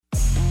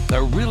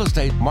The real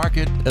estate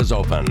market is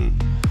open.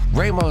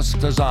 Ramos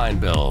Design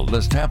Build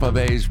is Tampa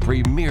Bay's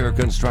premier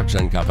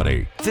construction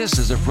company. This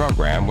is a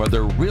program where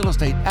the real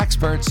estate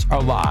experts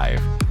are live.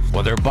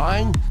 Whether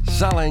buying,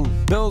 selling,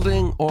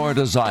 building, or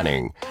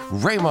designing,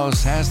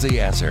 Ramos has the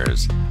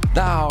answers.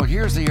 Now,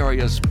 here's the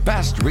area's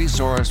best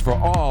resource for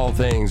all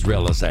things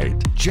real estate,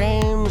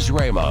 James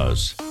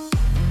Ramos.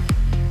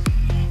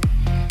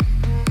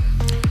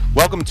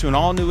 Welcome to an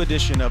all-new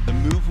edition of the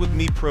Move With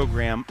Me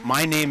program.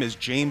 My name is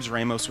James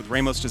Ramos with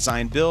Ramos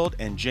Design Build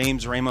and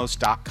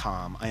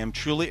jamesramos.com. I am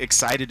truly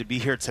excited to be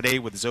here today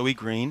with Zoe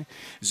Green.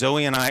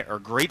 Zoe and I are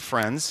great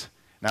friends.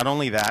 Not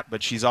only that,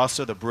 but she's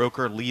also the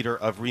broker leader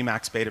of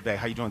RE/MAX Beta Bay.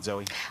 How you doing,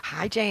 Zoe?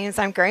 Hi, James.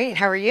 I'm great.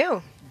 How are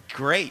you?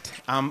 Great.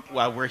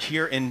 Well, we're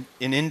here in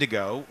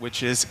Indigo,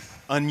 which is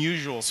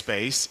unusual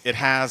space. It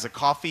has a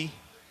coffee,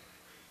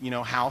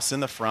 house in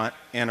the front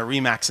and a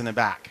RE/MAX in the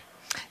back.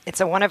 It's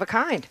a one of a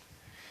kind.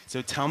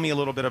 So tell me a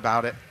little bit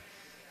about it.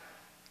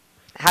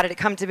 How did it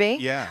come to be?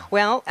 Yeah.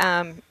 Well,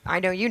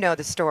 I know you know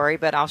the story,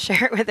 but I'll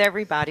share it with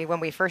everybody. When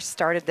we first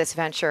started this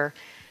venture,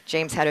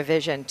 James had a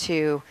vision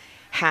to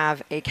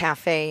have a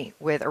cafe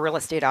with a real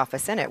estate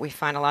office in it. We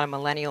find a lot of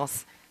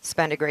millennials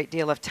spend a great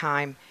deal of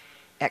time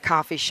at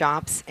coffee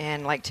shops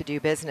and like to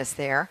do business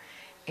there.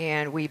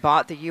 And we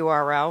bought the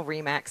URL,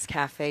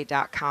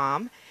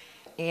 remaxcafe.com.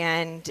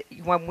 And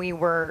when we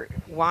were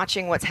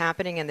watching what's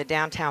happening in the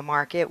downtown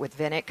market with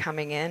Vinnick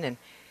coming in and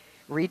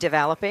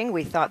redeveloping,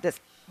 we thought this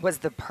was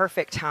the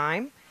perfect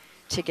time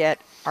to get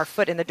our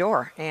foot in the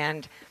door.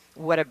 And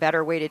what a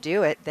better way to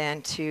do it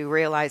than to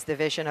realize the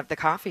vision of the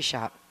coffee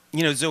shop.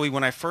 Zoe,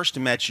 when I first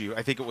met you,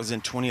 I think it was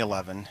in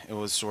 2011. It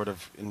was sort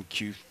of in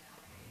Q2,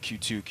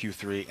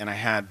 Q3, and I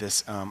had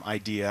this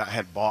idea. I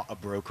had bought a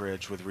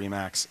brokerage with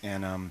RE/MAX,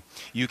 and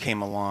you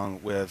came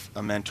along with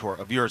a mentor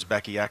of yours,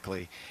 Becky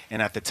Eckley. And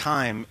at the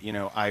time,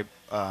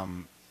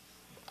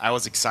 I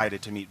was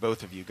excited to meet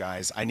both of you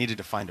guys. I needed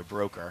to find a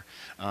broker.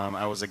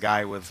 I was a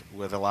guy with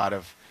a lot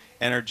of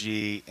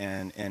energy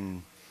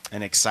and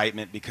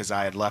excitement because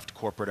I had left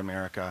corporate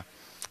America.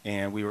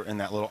 And we were in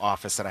that little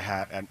office that I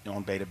had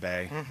on Beta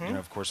Bay. Mm-hmm.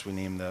 Of course, we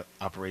named the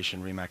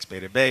operation RE/MAX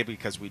Beta Bay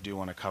because we do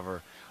want to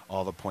cover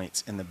all the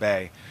points in the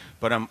Bay.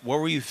 But what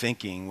were you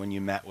thinking when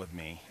you met with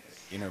me,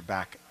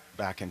 back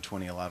in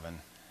 2011?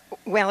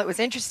 Well, it was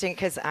interesting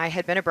because I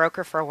had been a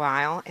broker for a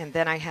while, and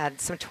then I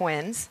had some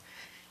twins,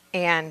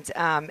 and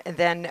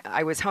then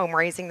I was home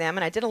raising them,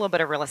 and I did a little bit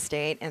of real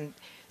estate, and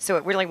so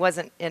it really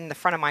wasn't in the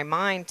front of my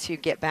mind to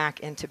get back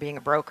into being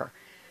a broker.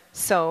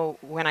 So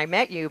when I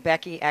met you,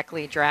 Becky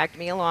Eckley dragged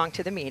me along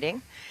to the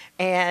meeting,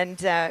 and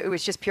it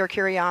was just pure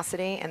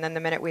curiosity. And then the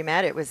minute we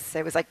met, it was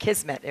like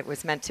kismet. It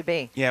was meant to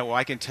be. Yeah, well,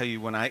 I can tell you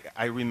when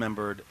I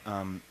remembered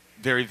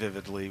very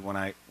vividly when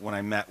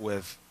I met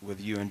with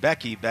you and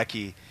Becky.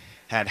 Becky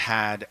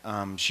had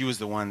she was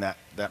the one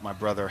that my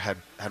brother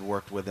had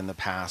worked with in the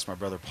past. My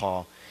brother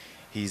Paul,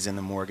 he's in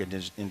the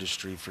mortgage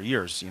industry for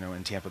years,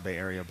 in Tampa Bay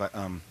area, but.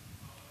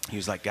 He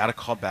was like, gotta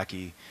call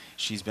Becky.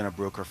 She's been a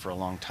broker for a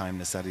long time,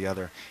 this, that, the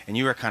other. And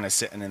you were kind of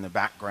sitting in the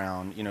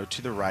background,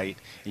 to the right,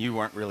 and you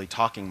weren't really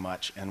talking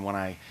much. And when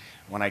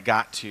I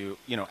got to,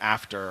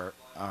 after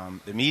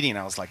the meeting,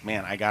 I was like,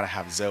 man, I gotta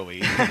have Zoe.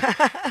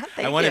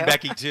 I wanted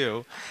Becky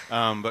too,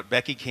 but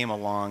Becky came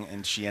along,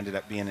 and she ended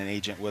up being an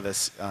agent with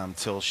us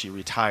till she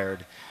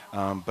retired.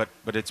 But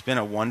it's been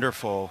a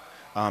wonderful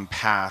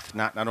path,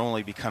 not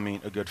only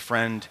becoming a good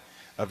friend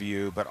of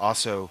you, but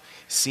also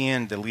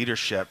seeing the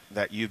leadership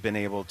that you've been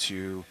able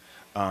to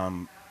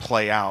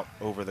play out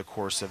over the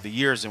course of the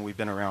years. And we've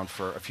been around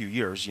for a few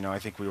years. I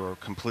think we were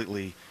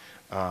completely,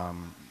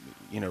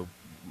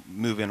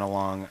 moving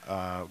along,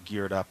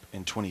 geared up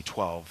in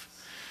 2012.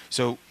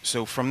 So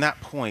from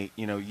that point,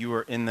 you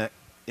were in the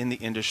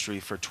industry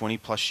for 20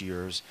 plus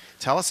years.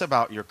 Tell us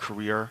about your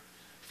career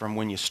from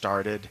when you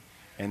started,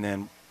 and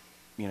then,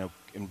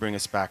 and bring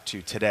us back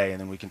to today, and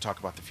then we can talk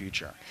about the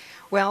future.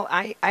 Well,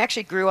 I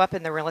actually grew up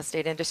in the real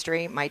estate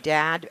industry. My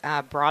dad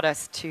brought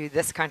us to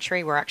this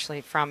country. We're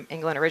actually from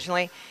England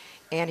originally,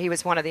 and he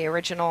was one of the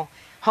original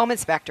home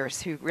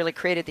inspectors who really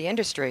created the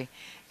industry.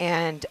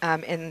 And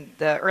in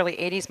the early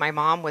 80s, my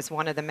mom was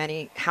one of the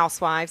many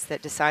housewives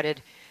that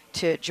decided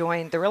to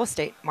join the real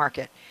estate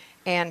market.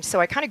 And so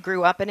I kind of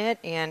grew up in it,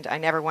 and I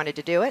never wanted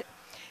to do it.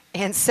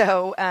 And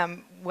so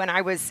when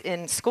I was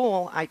in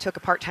school, I took a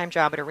part-time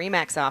job at a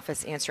RE/MAX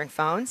office answering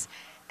phones,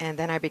 and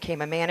then I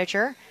became a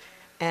manager.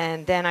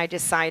 And then I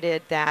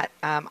decided that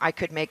I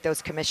could make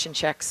those commission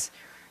checks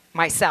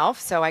myself,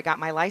 so I got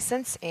my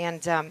license,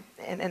 and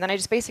then I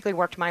just basically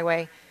worked my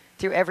way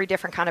through every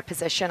different kind of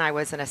position. I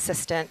was an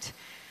assistant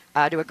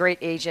to a great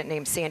agent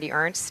named Sandy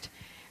Ernst,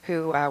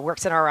 who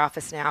works in our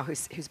office now,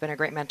 who's been a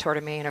great mentor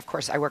to me. And of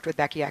course, I worked with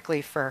Becky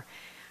Eckley for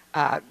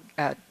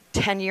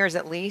 10 years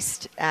at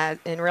least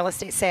in real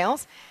estate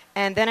sales.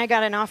 And then I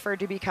got an offer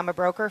to become a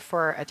broker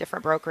for a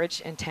different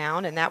brokerage in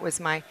town, and that was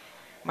my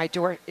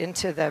door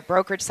into the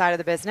brokerage side of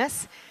the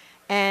business.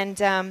 And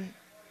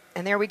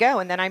there we go.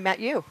 And then I met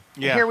you.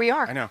 Yeah, and here we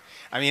are. I know.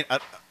 I mean,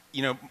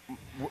 we're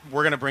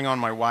going to bring on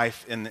my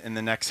wife in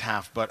the next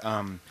half, but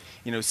some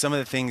of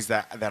the things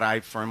that I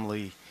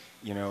firmly,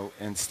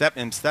 and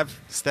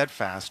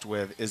steadfast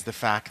with is the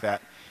fact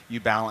that you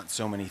balance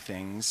so many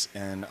things,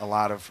 and a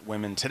lot of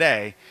women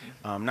today,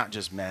 not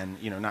just men,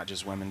 not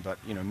just women, but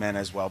men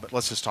as well. But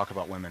let's just talk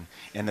about women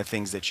and the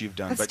things that you've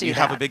done. Let's but do you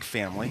have that. a big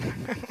family,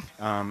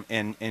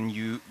 and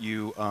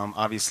you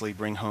obviously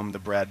bring home the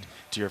bread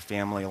to your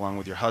family along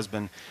with your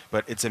husband.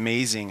 But it's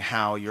amazing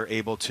how you're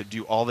able to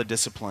do all the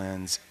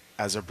disciplines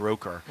as a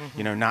broker.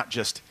 Not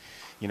just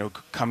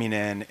coming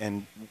in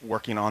and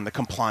working on the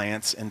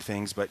compliance and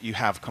things, but you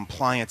have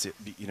compliance,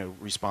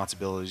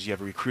 responsibilities, you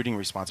have recruiting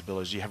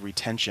responsibilities, you have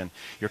retention,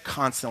 you're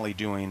constantly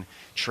doing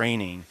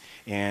training,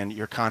 and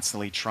you're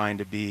constantly trying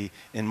to be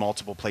in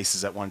multiple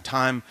places at one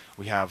time.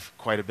 We have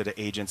quite a bit of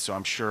agents, so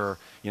I'm sure,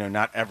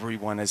 not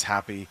everyone is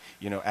happy,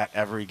 at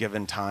every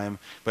given time.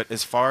 But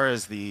as far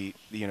as the,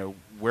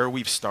 where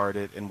we've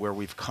started and where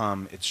we've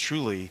come, it's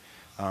truly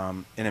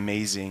an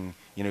amazing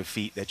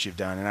feat that you've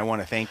done, and I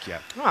want to thank you.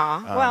 Well,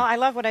 I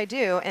love what I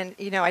do, and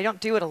I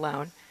don't do it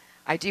alone.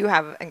 I do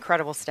have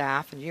incredible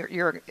staff, and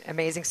you're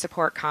amazing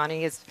support.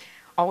 Connie is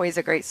always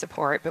a great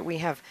support, but we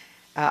have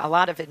a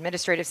lot of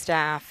administrative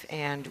staff,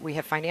 and we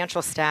have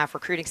financial staff,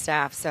 recruiting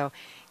staff, so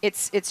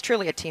it's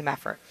truly a team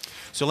effort.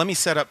 So let me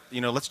set up,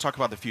 let's talk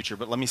about the future,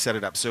 but let me set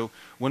it up. So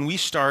when we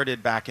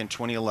started back in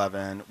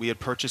 2011, we had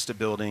purchased a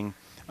building.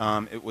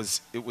 It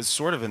was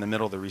sort of in the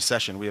middle of the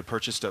recession. We had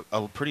purchased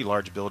a pretty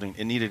large building.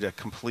 It needed a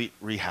complete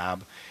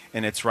rehab,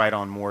 and it's right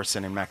on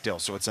Morrison and MacDill.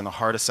 So it's in the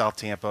heart of South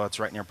Tampa. It's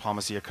right near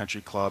Palmacia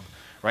Country Club,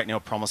 right near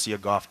Palmacia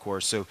Golf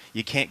Course. So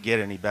you can't get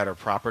any better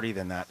property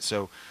than that.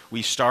 So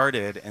we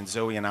started, and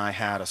Zoe and I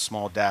had a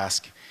small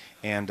desk,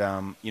 and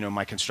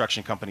my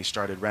construction company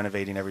started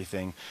renovating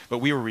everything. But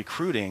we were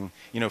recruiting,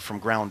 from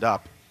ground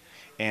up,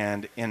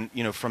 and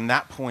from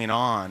that point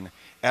on,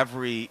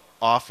 every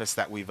office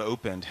that we've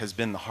opened has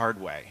been the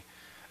hard way.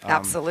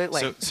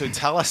 Absolutely. So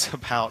tell us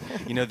about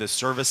the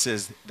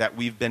services that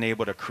we've been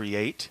able to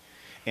create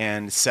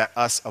and set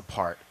us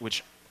apart,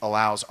 which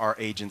allows our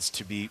agents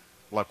to be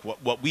like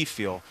what we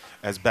feel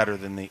as better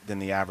than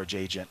the average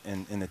agent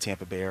in the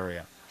Tampa Bay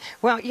area.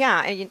 Well,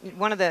 yeah, and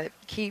one of the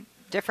key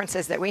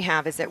differences that we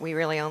have is that we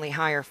really only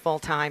hire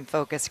full-time,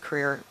 focused,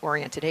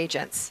 career-oriented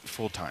agents.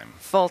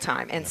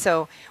 Full-time. And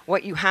so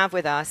what you have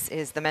with us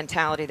is the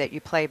mentality that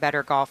you play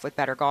better golf with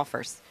better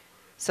golfers.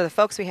 So the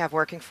folks we have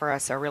working for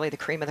us are really the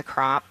cream of the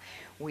crop.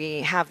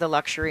 We have the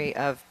luxury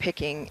of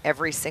picking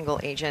every single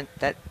agent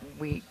that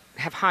we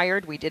have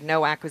hired. We did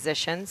no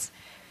acquisitions.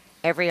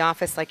 Every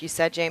office, like you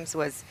said, James,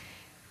 was,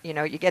 you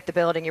get the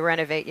building, you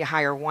renovate, you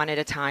hire one at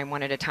a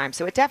time.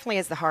 So it definitely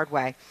is the hard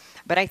way.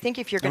 But I think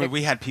if you're going to...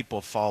 we had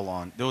people fall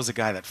on. There was a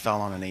guy that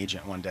fell on an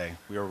agent one day.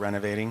 We were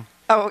renovating.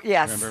 Oh,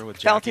 yes. Remember with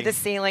Fell Jackie? to the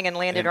ceiling and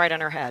landed right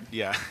on her head.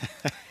 Yeah.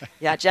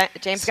 Yeah,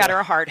 James got her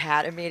a hard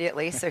hat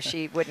immediately so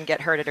she wouldn't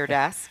get hurt at her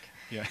desk.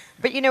 Yeah.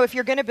 But, if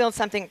you're going to build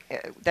something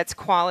that's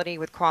quality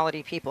with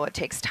quality people, it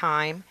takes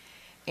time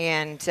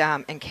and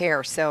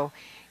care. So,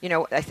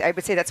 I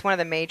would say that's one of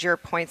the major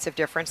points of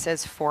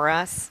differences for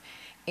us.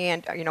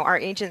 And, our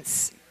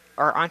agents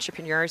are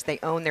entrepreneurs. They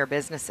own their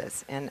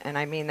businesses. And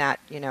I mean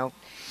that,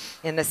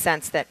 in the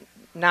sense that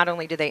not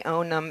only do they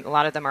own them, a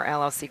lot of them are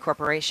LLC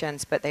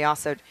corporations, but they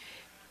also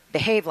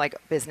behave like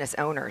business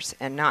owners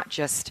and not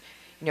just,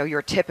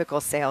 your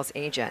typical sales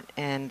agent.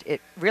 And it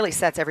really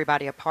sets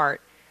everybody apart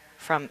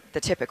from the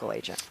typical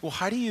agent. Well,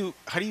 how do you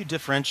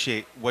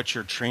differentiate what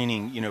you're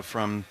training,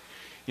 from,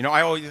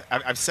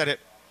 I've said it,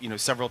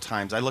 several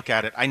times. I look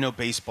at it, I know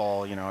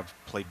baseball, I've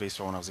played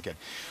baseball when I was a kid.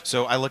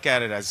 So I look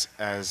at it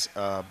as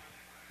a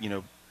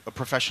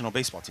professional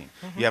baseball team.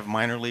 Mm-hmm. You have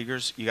minor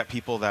leaguers, you got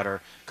people that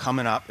are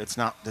coming up. It's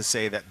not to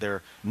say that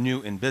they're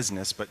new in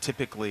business, but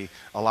typically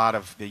a lot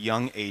of the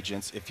young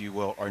agents, if you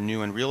will, are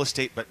new in real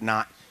estate, but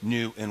not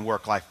new in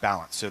work-life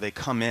balance. So they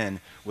come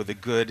in with a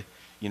good,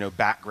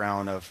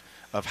 background of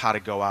how to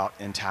go out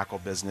and tackle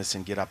business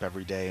and get up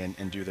every day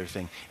and do their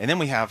thing. And then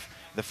we have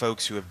the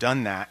folks who have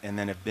done that and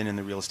then have been in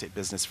the real estate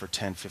business for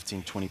 10,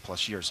 15, 20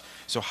 plus years.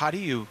 So how do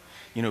you,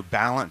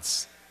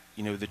 balance,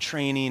 the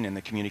training and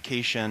the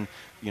communication,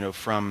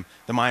 from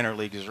the minor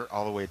leaguers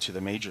all the way to the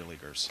major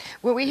leaguers?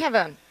 Well, we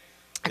have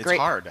it's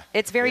hard.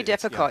 It's very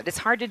difficult. It's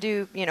hard to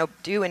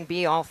do and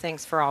be all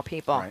things for all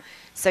people. Right.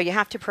 So you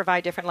have to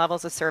provide different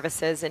levels of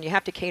services, and you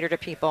have to cater to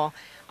people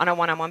on a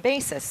one-on-one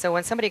basis. So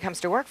when somebody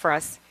comes to work for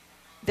us,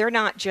 they're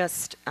not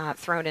just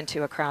thrown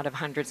into a crowd of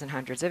hundreds and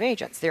hundreds of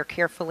agents. They're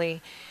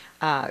carefully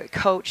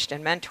coached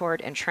and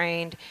mentored and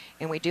trained,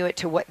 and we do it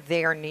to what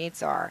their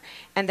needs are.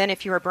 And then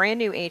if you're a brand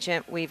new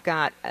agent, we've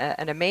got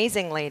an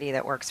amazing lady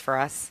that works for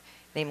us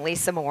named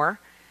Lisa Moore,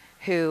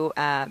 who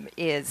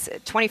is a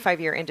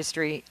 25-year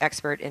industry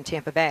expert in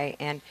Tampa Bay,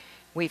 and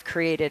we've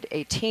created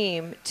a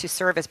team to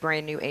serve as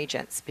brand new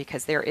agents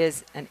because there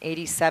is an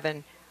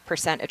 87%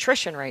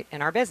 attrition rate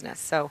in our business.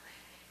 So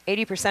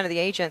 80% of the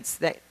agents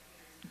that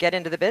get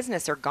into the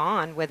business are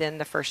gone within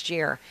the first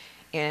year.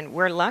 And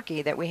we're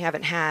lucky that we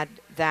haven't had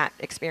that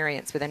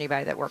experience with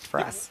anybody that worked for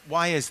us.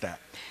 Why is that?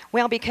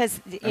 Well,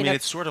 because I mean,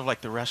 it's sort of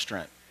like the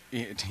restaurant,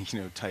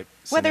 type.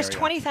 Well, there's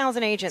scenario.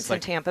 20,000 agents in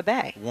Tampa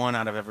Bay. One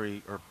out of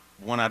every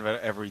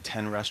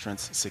 10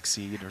 restaurants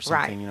succeed or Right.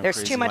 something. There's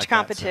crazy too much like that, so-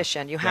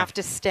 competition. You have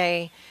to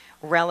stay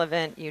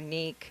relevant,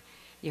 unique.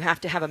 You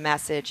have to have a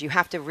message. You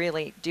have to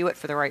really do it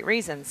for the right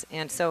reasons.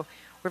 And so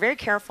we're very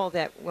careful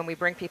that when we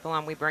bring people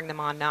on, we bring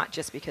them on not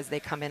just because they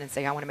come in and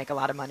say, I want to make a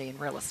lot of money in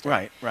real estate.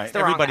 Right. It's the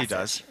wrong Everybody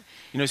message.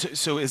 does.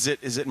 So is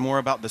it more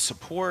about the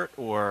support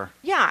or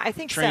Yeah, I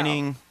think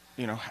training?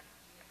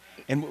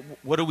 And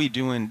what are we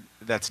doing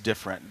that's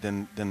different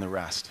than the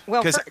rest?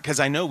 Well,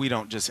 Because I know we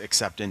don't just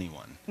accept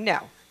anyone.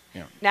 No.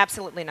 Yeah.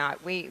 Absolutely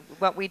not.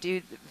 What we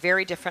do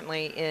very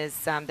differently is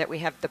that we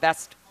have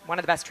one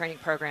of the best training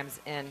programs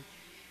in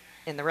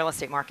the real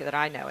estate market that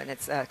I know, and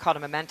it's called a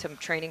Momentum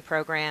Training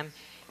Program,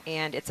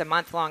 and it's a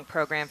month-long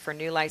program for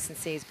new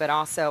licensees, but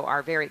also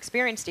our very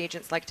experienced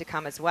agents like to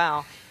come as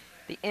well.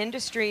 The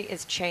industry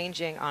is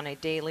changing on a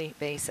daily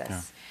basis.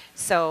 Yeah.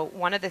 So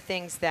one of the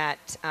things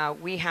that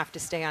we have to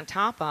stay on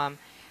top of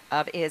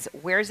is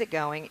where's it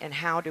going and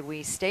how do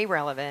we stay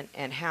relevant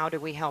and how do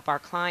we help our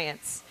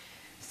clients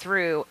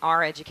through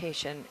our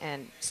education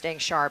and staying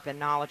sharp and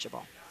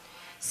knowledgeable.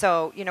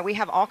 So, we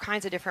have all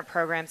kinds of different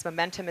programs.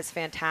 Momentum is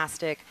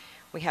fantastic.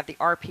 We have the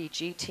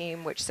RPG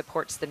team, which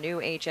supports the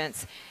new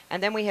agents.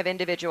 And then we have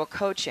individual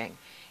coaching.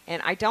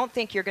 And I don't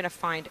think you're going to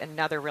find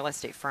another real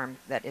estate firm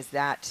that is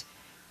that,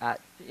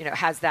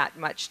 has that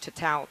much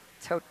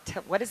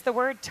what is the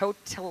word?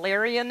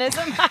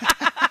 Totalitarianism?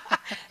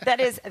 That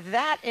is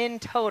that in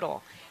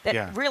total.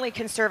 That really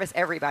can service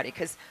everybody.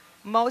 Because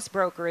most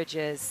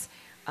brokerages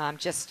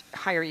just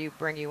hire you,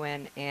 bring you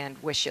in,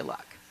 and wish you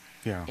luck.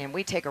 Yeah. And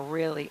we take a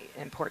really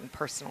important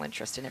personal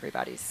interest in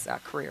everybody's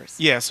careers.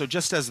 Yeah. So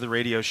just as the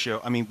radio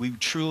show, I mean, we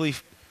truly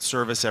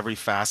service every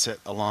facet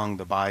along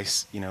the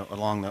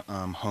along the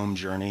home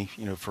journey.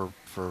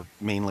 For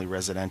mainly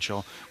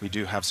residential. We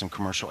do have some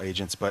commercial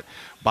agents, but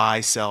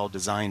buy, sell,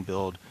 design,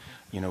 build,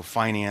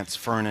 finance,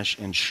 furnish,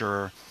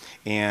 insure,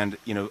 and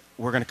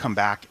we're going to come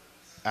back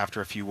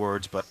after a few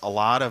words. But a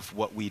lot of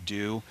what we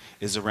do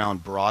is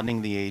around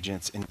broadening the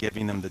agents and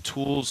giving them the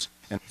tools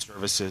and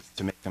services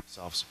to make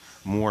themselves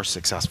more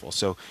successful.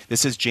 So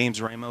this is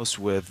James Ramos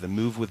with the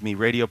Move With Me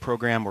radio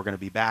program. We're going to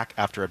be back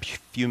after a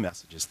few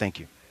messages. Thank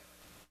you.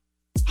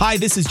 Hi,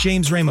 this is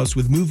James Ramos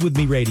with Move With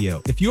Me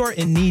Radio. If you are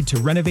in need to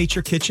renovate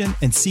your kitchen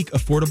and seek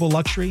affordable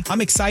luxury,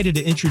 I'm excited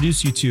to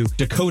introduce you to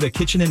Dakota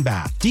Kitchen and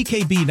Bath.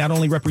 DKB not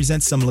only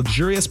represents some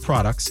luxurious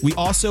products, we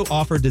also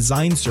offer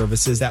design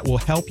services that will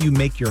help you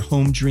make your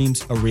home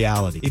dreams a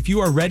reality. If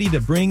you are ready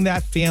to bring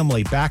that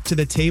family back to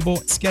the table,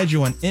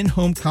 schedule an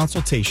in-home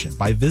consultation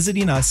by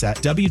visiting us at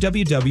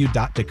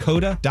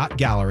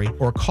www.dakota.gallery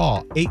or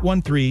call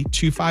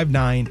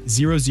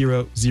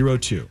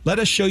 813-259-0002. Let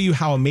us show you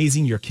how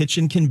amazing your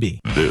kitchen can be.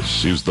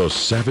 This is the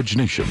Savage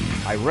Nation.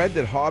 I read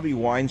that Harvey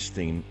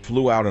Weinstein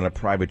flew out on a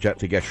private jet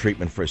to get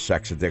treatment for his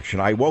sex addiction.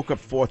 I woke up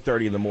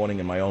 4:30 in the morning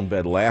in my own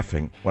bed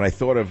laughing when I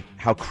thought of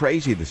how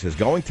crazy this is.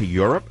 Going to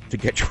Europe to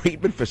get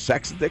treatment for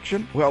sex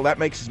addiction? Well, that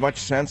makes as much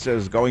sense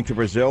as going to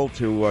Brazil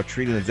to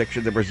treat an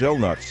addiction to Brazil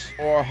nuts.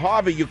 Or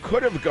Harvey, you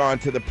could have gone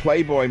to the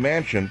Playboy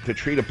Mansion to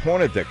treat a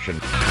porn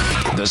addiction.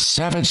 The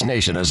Savage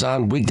Nation is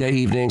on weekday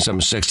evenings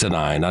from 6 to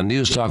 9 on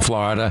News Talk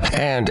Florida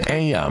and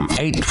AM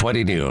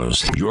 820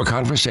 News, your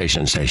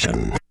conversation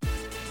station.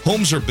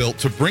 Homes are built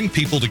to bring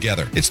people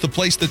together. It's the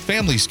place that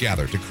families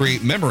gather to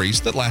create memories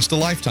that last a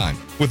lifetime.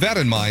 With that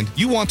in mind,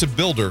 you want a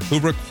builder who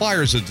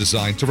requires a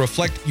design to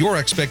reflect your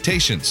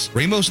expectations.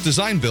 Ramos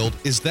Design Build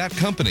is that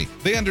company.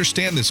 They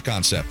understand this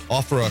concept,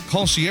 offer a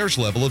concierge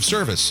level of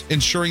service,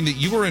 ensuring that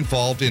you are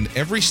involved in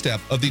every step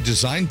of the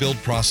design build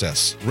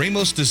process.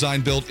 Ramos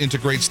Design Build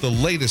integrates the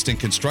latest in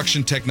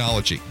construction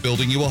technology,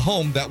 building you a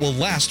home that will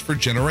last for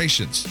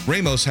generations.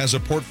 Ramos has a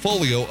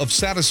portfolio of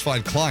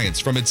satisfied clients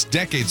from its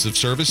decades of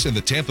service in the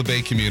Tampa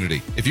Bay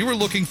community. If you are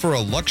looking for a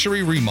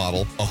luxury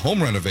remodel, a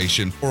home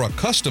renovation, or a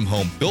custom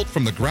home built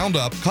from the ground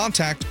up,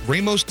 contact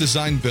Ramos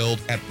Design Build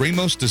at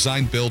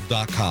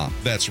ramosdesignbuild.com.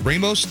 That's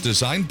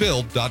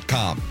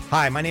ramosdesignbuild.com.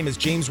 Hi, my name is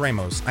James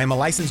Ramos. I am a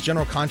licensed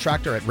general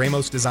contractor at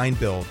Ramos Design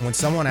Build. When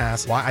someone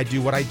asks why I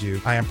do what I do,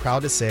 I am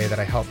proud to say that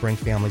I help bring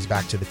families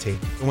back to the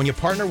table. And when you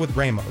partner with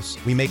Ramos,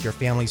 we make your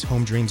family's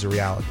home dreams a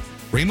reality.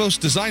 Ramos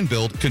Design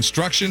Build,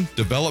 construction,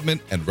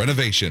 development, and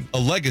renovation. A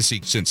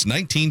legacy since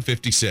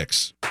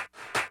 1956.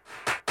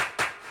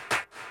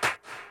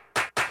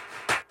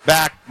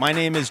 Back. My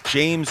name is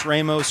James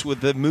Ramos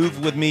with the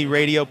Move With Me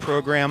radio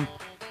program.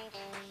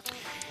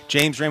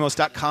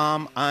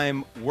 JamesRamos.com.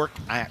 I'm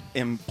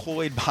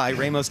employed by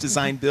Ramos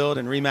Design Build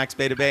and Remax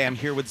Beta Bay. I'm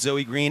here with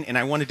Zoe Green, and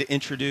I wanted to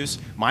introduce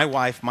my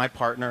wife, my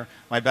partner,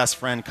 my best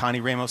friend, Connie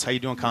Ramos. How you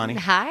doing, Connie?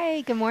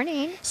 Hi. Good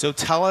morning. So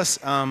tell us,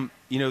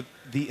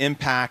 the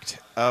impact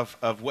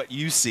of what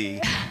you see,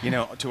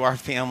 to our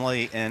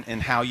family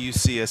and how you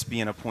see us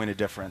being a point of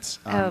difference.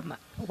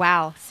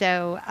 Wow.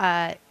 So,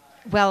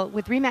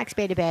 with Remax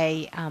Beta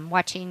Bay,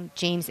 watching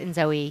James and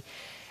Zoe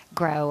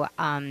grow.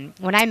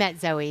 When I met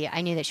Zoe,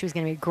 I knew that she was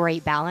going to be a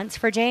great balance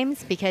for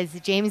James, because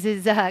James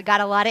has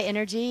got a lot of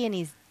energy, and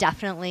he's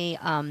definitely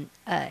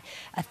a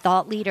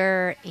thought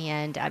leader,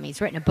 and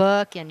he's written a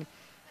book, and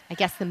I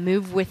guess the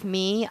move with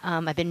me.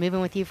 I've been moving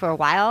with you for a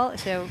while,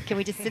 so can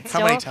we just sit still?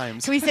 How many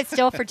times? Can we sit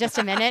still for just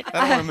a minute?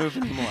 I don't want to move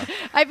anymore.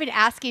 I've been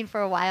asking for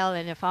a while,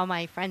 and if all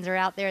my friends are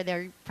out there,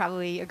 they're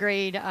probably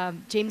agreed.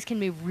 James can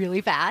move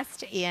really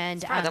fast, and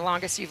It's probably the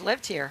longest you've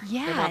lived here. in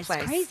yeah, one it's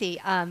place.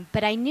 crazy.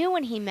 But I knew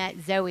when he met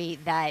Zoe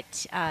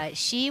that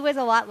she was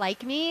a lot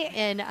like me,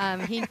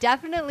 and he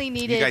definitely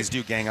needed. You guys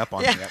do gang up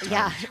on me. At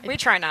Yeah. times. We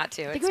try not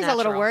to. I think It's he was a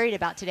little natural. worried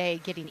about today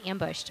getting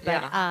ambushed,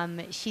 but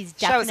Yeah. she's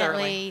Shows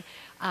definitely.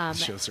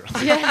 Shows her.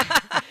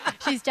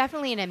 She's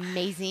definitely an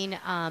amazing,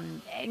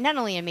 not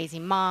only an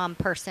amazing mom,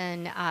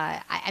 person.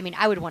 I mean,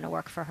 I would want to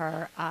work for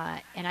her,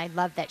 and I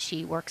love that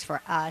she works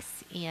for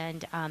us.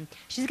 And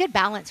she's a good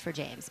balance for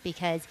James,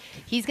 because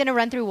he's going to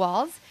run through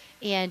walls,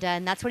 and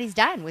that's what he's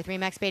done with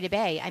Remax Beta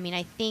Bay. I mean,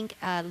 I think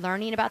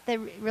learning about the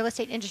real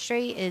estate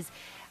industry is.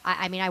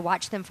 I mean, I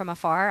watch them from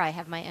afar. I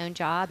have my own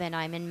job, and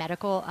I'm in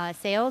medical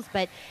sales,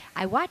 but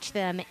I watch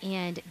them,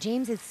 and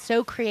James is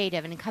so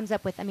creative, and comes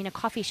up with, a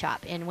coffee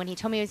shop. And when he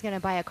told me he was going to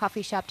buy a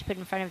coffee shop to put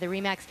in front of the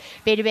Remax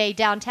Beta Bay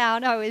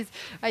downtown,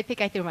 I think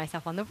I threw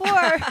myself on the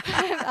floor.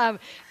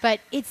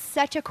 But it's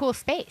such a cool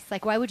space.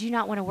 Like, why would you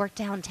not want to work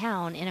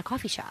downtown in a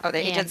coffee shop? Oh, the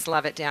And- agents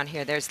love it down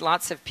here. There's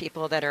lots of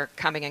people that are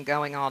coming and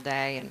going all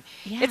day, and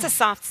Yeah. it's a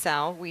soft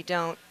sell. We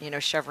don't,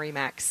 shove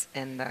Remax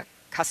in the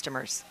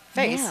customer's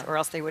face, Yeah. or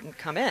else they wouldn't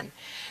come in.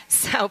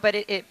 So, but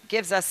it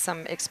gives us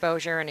some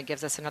exposure, and it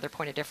gives us another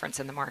point of difference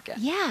in the market.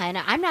 Yeah, and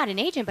I'm not an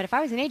agent, but if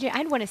I was an agent,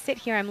 I'd want to sit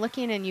here. I'm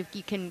looking, and you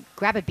can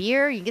grab a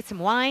beer, you can get some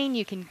wine,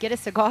 you can get a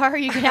cigar,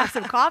 you can have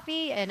some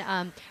coffee,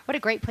 and what a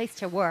great place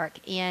to work.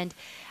 And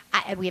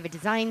we have a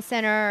design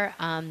center.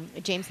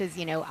 James has,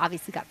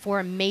 obviously got 4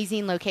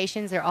 amazing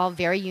locations. They're all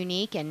very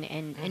unique and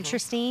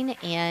interesting,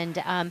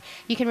 and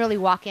you can really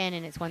walk in,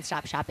 and it's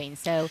one-stop shopping.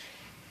 So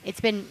it's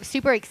been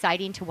super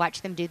exciting to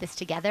watch them do this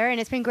together,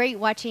 and it's been great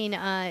watching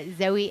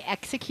Zoe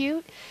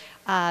execute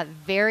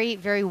very,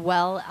 very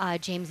well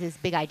James's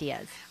big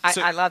ideas.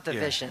 So- I love the yeah.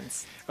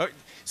 visions.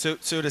 So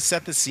to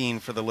set the scene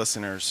for the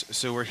listeners,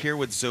 so we're here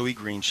with Zoe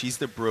Green. She's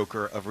the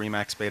broker of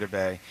Remax Beta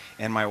Bay,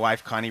 and my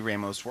wife, Connie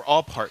Ramos. We're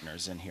all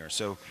partners in here.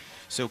 So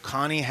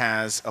Connie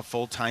has a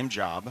full-time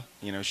job.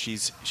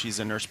 She's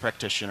a nurse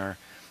practitioner,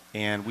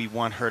 and we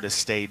want her to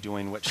stay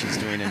doing what she's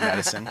doing in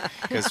medicine,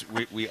 because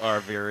we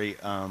are very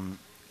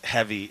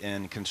heavy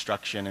in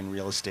construction and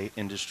real estate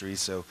industry,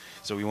 so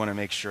we want to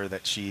make sure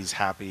that she's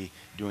happy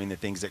doing the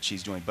things that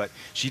she's doing. But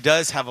she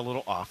does have a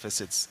little office.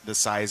 It's the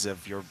size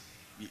of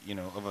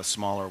of a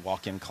smaller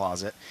walk-in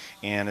closet,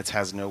 and it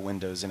has no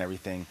windows and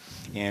everything.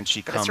 And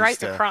she But comes it's right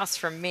to, across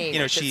from me,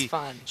 which is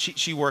fun.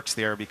 She works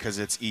there because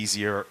it's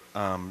easier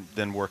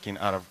than working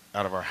out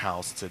of our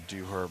house to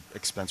do her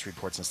expense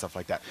reports and stuff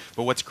like that.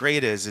 But what's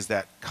great is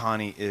that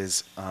Connie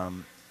is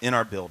in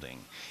our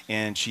building,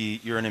 and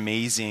you're an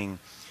amazing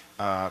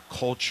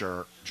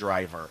culture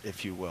driver,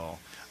 if you will.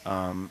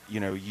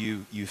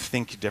 You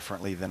think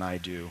differently than I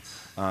do,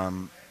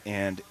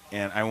 and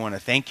I want to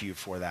thank you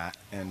for that.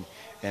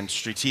 And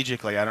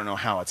strategically, I don't know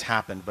how it's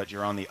happened, but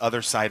you're on the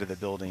other side of the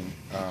building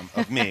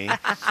of me,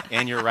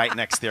 and you're right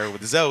next there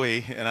with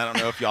Zoe. And I don't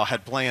know if y'all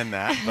had planned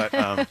that, but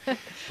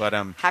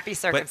Happy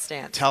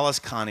circumstance. But tell us,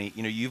 Connie,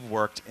 you've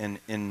worked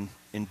in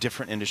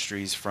different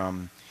industries,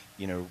 from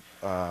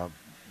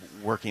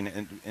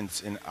working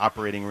in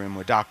operating room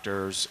with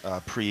doctors,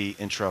 pre,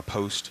 intra,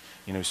 post,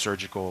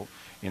 surgical,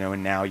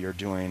 and now you're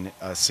doing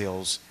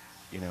sales,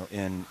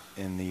 in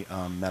the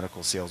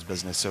medical sales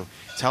business. So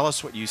tell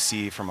us what you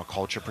see from a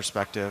culture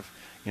perspective,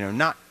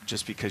 not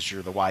just because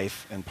you're the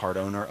wife and part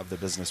owner of the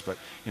business, but,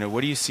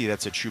 what do you see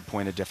that's a true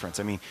point of difference?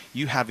 I mean,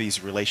 you have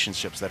these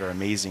relationships that are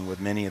amazing with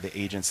many of the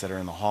agents that are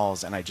in the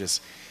halls, and I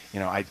just,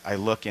 I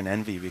look in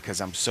envy,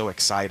 because I'm so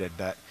excited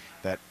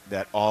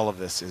that all of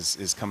this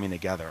is coming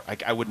together.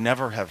 I would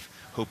never have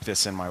thought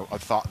this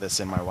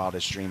in my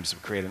wildest dreams, to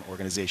create an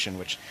organization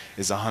which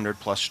is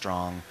 100+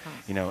 strong,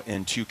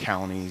 in 2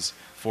 counties,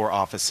 4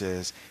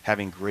 offices,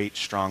 having great,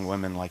 strong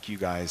women like you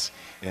guys,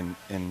 and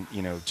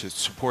to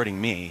supporting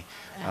me.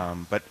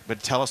 But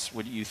tell us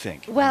what you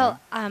think. Well,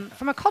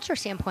 from a culture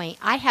standpoint,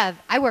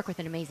 I work with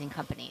an amazing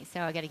company,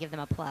 so I got to give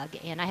them a plug.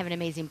 And I have an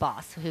amazing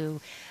boss who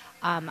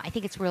I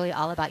think it's really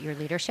all about your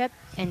leadership.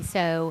 And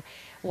so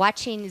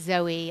watching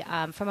Zoe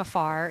from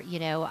afar,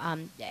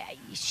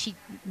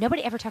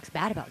 nobody ever talks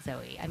bad about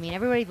Zoe. I mean,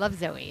 everybody loves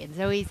Zoe, and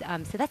Zoe's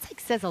so that's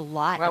says a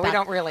lot. Well, we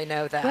about, don't really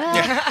know that.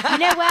 Well, you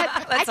know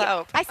what? Let's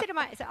hope. I sit in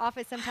my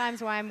office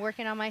sometimes while I'm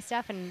working on my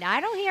stuff, and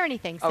I don't hear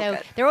anything. So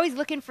good. they're always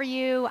looking for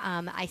you.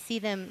 I see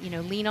them,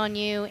 lean on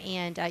you,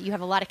 and you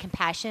have a lot of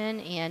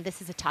compassion. And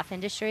this is a tough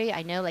industry.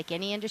 I know, like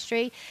any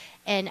industry.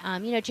 And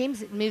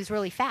James moves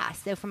really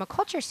fast. So from a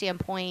culture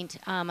standpoint,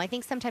 I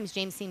think sometimes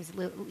James seems,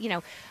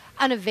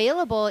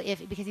 unavailable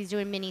because he's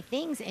doing many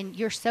things, and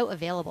you're so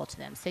available to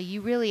them. So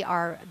you really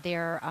are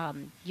their,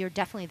 you're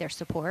definitely their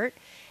support.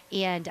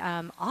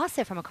 And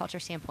also from a culture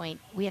standpoint,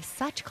 we have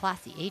such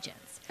classy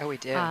agents. Oh, we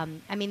do.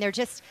 I mean,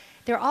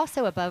 they're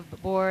also above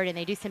board, and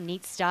they do some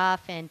neat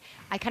stuff. And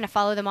I kind of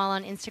follow them all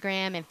on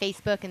Instagram and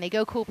Facebook, and they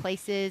go cool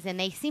places, and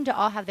they seem to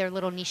all have their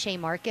little niche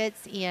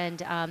markets.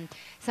 And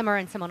some are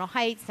in Seminole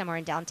Heights, some are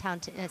in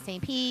downtown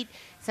St. Pete.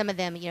 Some of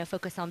them,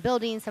 focus on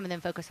buildings. Some of them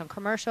focus on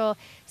commercial.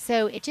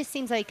 So it just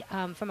seems like,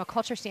 from a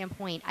culture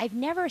standpoint, I've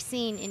never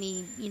seen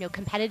any,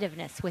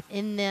 competitiveness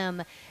within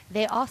them.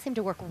 They all seem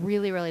to work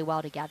really, really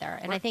well together,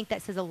 and I think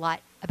that says a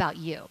lot about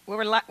you.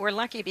 Well, we're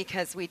lucky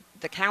because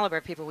the caliber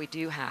of people we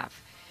do have,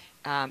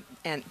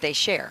 and they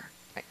share.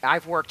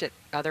 I've worked at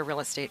other real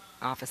estate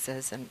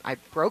offices, and I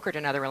brokered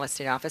another real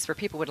estate office where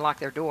people would lock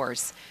their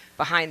doors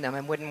behind them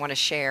and wouldn't want to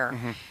share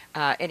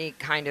any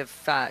kind of,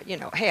 hey,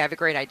 I have a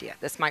great idea.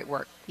 This might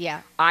work.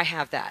 Yeah. I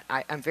have that.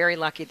 I'm very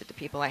lucky that the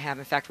people I have,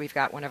 in fact, we've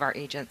got one of our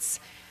agents,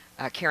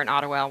 Karen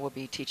Ottewell, will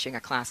be teaching a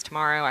class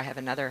tomorrow. I have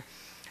another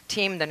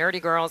team, the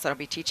Nerdy Girls, that'll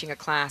be teaching a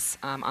class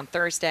on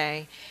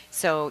Thursday.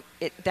 So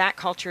that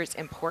culture is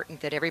important,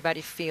 that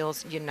everybody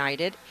feels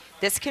united.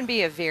 This can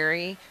be a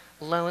very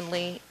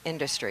lonely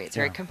industry. It's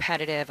very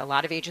competitive. A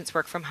lot of agents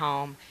work from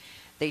home.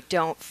 They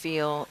don't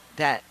feel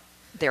that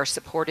they're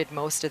supported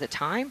most of the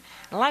time.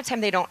 And a lot of time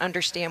they don't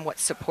understand what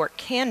support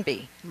can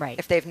be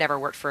if they've never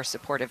worked for a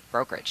supportive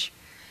brokerage.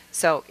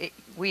 So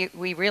we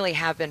really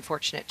have been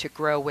fortunate to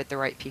grow with the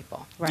right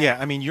people. Right. Yeah,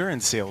 I mean, you're in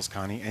sales,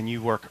 Connie, and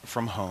you work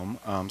from home.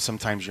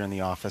 Sometimes you're in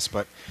the office,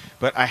 but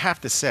I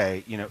have to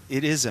say,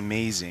 it is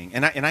amazing.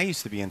 And I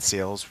used to be in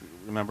sales.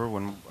 Remember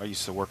when I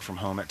used to work from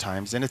home at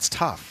times, and it's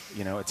tough.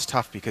 It's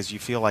tough because you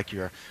feel like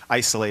you're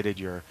isolated.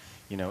 You're,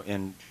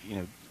 in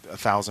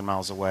 1,000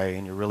 miles away,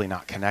 and you're really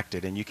not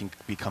connected, and you can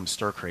become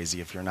stir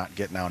crazy if you're not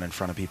getting out in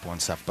front of people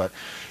and stuff. But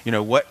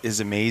what is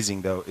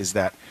amazing though is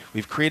that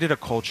we've created a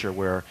culture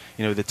where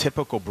the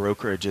typical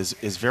brokerage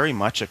is very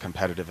much a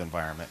competitive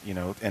environment,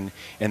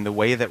 and the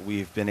way that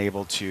we've been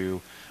able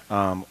to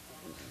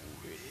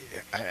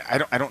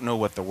I don't know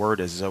what the word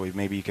is, Zoe.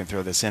 Maybe you can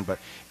throw this in, but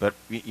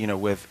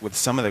with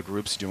some of the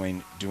groups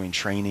doing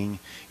training,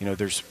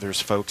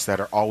 there's folks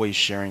that are always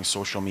sharing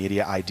social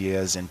media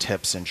ideas and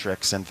tips and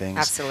tricks and things.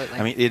 Absolutely.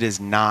 I mean, it is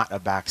not a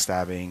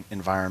backstabbing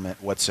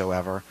environment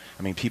whatsoever.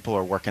 I mean, people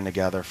are working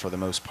together for the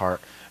most part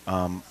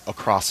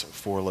across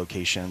 4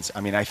 locations.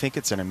 I mean, I think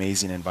it's an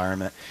amazing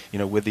environment.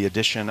 With the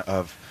addition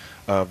of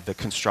the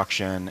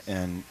construction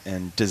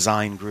and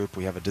design group,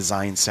 we have a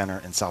design center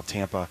in South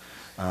Tampa.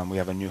 We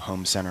have a new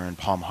home center in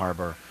Palm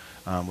Harbor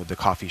with the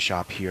coffee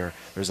shop here.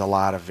 There's a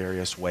lot of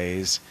various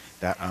ways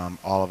that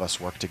all of us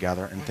work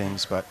together and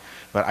things. But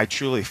I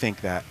truly think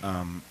that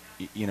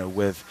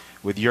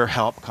with your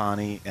help,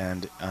 Connie,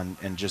 and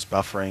just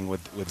buffering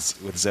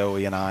with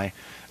Zoe and I,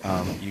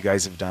 you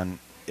guys have done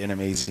an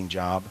amazing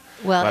job.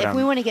 Well, if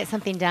we want to get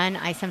something done,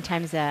 I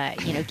sometimes,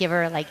 give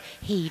her like,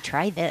 hey,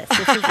 try this.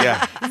 This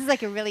is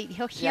like a really,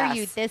 he'll hear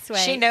you this way.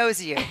 She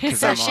knows you.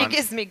 So she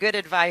gives me good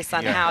advice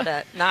on how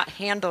to not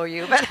handle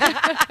you, but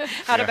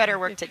how to better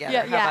work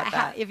together. How about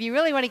that? If you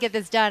really want to get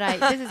this done,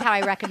 this is how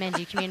I recommend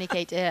you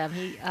communicate to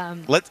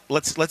him.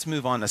 Let's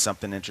move on to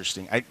something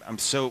interesting. I'm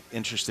so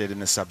interested in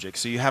this subject.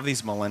 So you have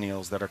these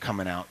millennials that are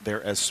coming out.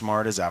 They're as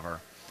smart as ever.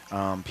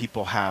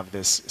 People have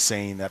this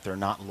saying that they're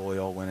not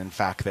loyal when in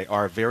fact they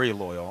are very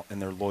loyal, and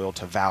they're loyal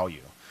to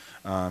value.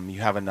 You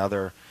have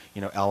another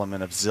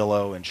element of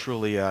Zillow and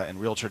Trulia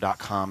and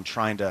Realtor.com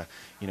trying to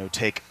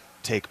take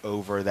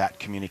over that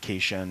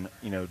communication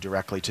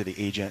directly to the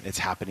agent. It's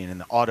happening in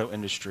the auto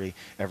industry.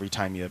 Every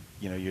time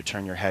you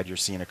turn your head, you're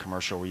seeing a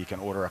commercial where you can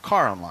order a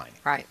car online.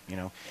 Right.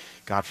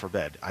 God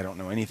forbid. I don't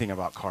know anything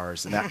about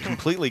cars, and that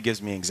completely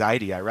gives me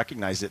anxiety. I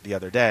recognized it the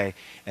other day,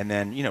 and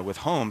then with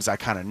homes, I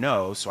kind of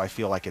know, so I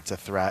feel like it's a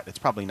threat. It's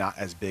probably not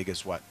as big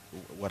as what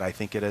I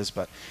think it is,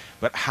 but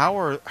how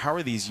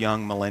are these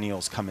young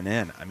millennials coming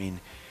in? I mean,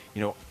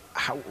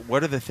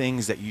 what are the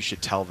things that you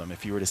should tell them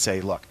if you were to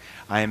say, look,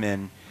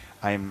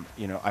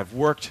 I've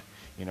worked.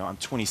 I'm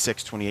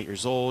 26, 28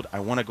 years old. I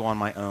want to go on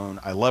my own.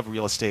 I love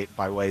real estate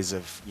by ways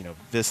of,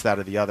 this, that,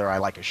 or the other. I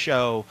like a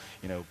show,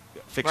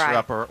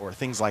 fixer-upper or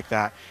things like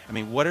that. I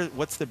mean,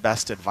 what's the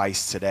best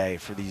advice today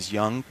for these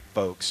young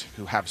folks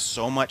who have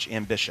so much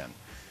ambition?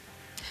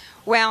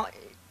 Well,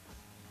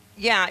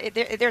 yeah,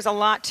 there's a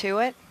lot to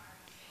it.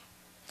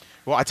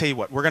 Well, I tell you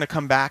what, we're going to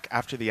come back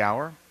after the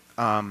hour.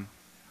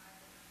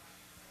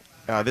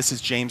 This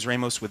is James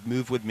Ramos with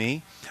Move With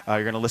Me.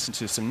 You're going to listen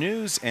to some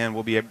news, and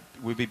we'll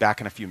be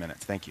back in a few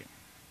minutes. Thank you.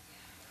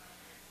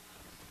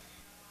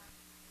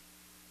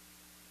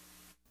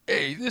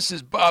 Hey, this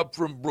is Bob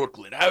from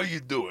Brooklyn. How you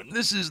doing?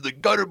 This is the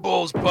Gutter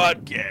Balls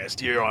Podcast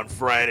here on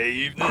Friday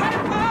evening.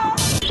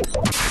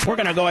 We're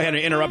going to go ahead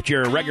and interrupt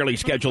your regularly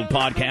scheduled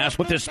podcast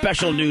with this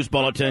special news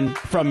bulletin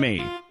from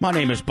me. My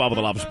name is Bubba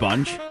the Love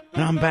Sponge,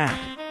 and I'm back.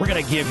 We're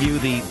going to give you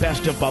the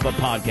Best of Bubba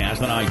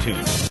podcast on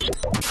iTunes.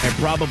 I've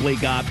probably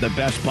got the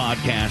best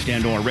podcast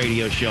and or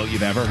radio show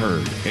you've ever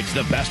heard. It's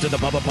the Best of the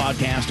Bubba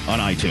podcast on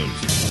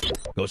iTunes.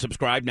 Go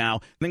subscribe now,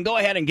 then go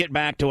ahead and get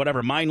back to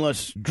whatever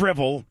mindless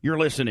drivel you're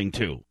listening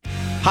to.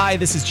 Hi,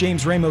 this is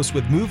James Ramos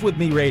with Move With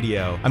Me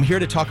Radio. I'm here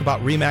to talk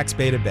about RE/MAX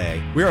Beta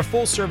Bay. We're a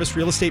full-service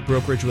real estate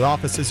brokerage with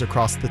offices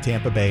across the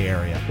Tampa Bay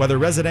area. Whether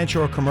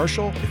residential or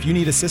commercial, if you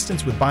need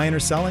assistance with buying or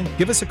selling,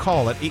 give us a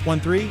call at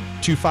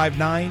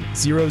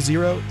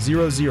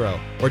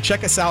 813-259-0000 or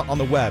check us out on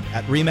the web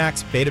at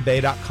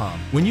remaxbetabay.com.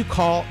 When you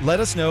call, let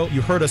us know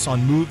you heard us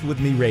on Move With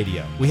Me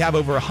Radio. We have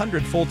over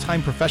 100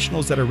 full-time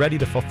professionals that are ready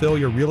to fulfill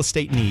your real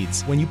estate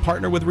needs. When you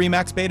partner with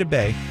RE/MAX Beta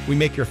Bay, we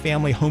make your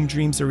family home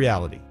dreams a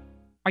reality.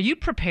 Are you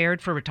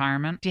prepared for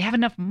retirement? Do you have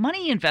enough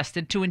money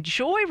invested to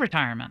enjoy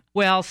retirement?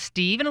 Well,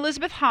 Steve and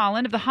Elizabeth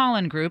Holland of the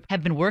Holland Group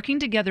have been working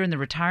together in the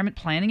retirement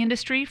planning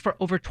industry for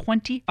over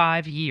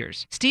 25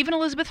 years. Steve and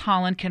Elizabeth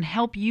Holland can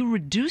help you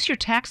reduce your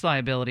tax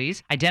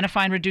liabilities,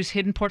 identify and reduce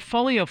hidden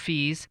portfolio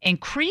fees,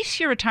 increase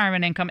your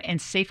retirement income,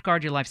 and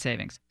safeguard your life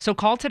savings. So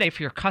call today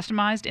for your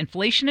customized,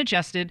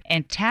 inflation-adjusted,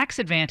 and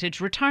tax-advantaged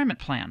retirement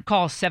plan.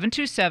 Call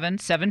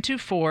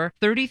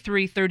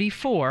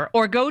 727-724-3334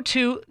 or go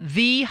to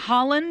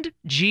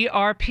thehollandgrp.com.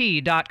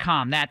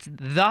 That's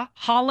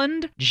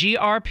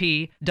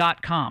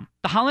thehollandgrp.com.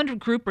 The Holland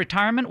Group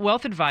Retirement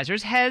Wealth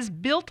Advisors has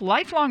built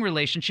lifelong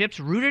relationships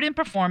rooted in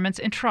performance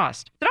and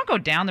trust. So don't go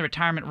down the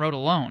retirement road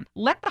alone.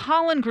 Let the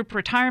Holland Group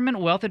Retirement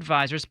Wealth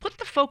Advisors put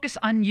the focus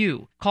on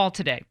you. Call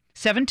today.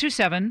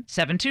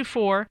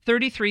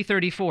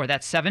 727-724-3334.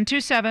 That's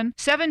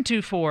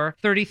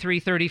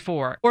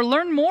 727-724-3334. Or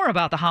learn more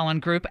about the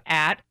Holland Group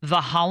at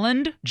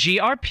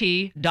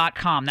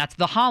thehollandgrp.com. That's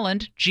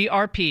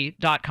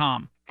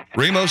thehollandgrp.com.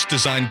 Ramos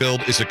Design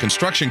Build is a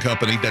construction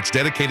company that's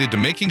dedicated to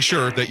making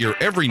sure that your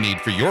every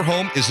need for your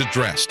home is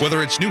addressed.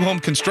 Whether it's new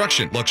home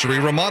construction, luxury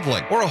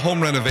remodeling, or a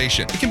home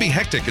renovation, it can be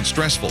hectic and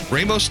stressful.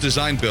 Ramos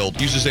Design Build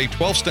uses a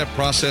 12-step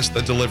process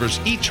that delivers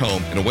each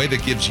home in a way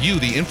that gives you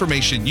the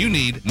information you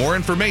need. More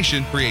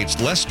information creates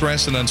less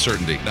stress and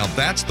uncertainty. Now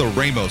that's the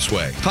Ramos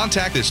way.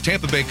 Contact this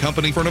Tampa Bay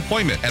company for an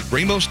appointment at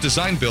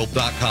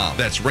ramosdesignbuild.com.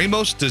 That's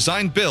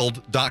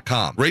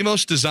ramosdesignbuild.com.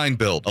 Ramos Design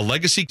Build, a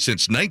legacy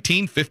since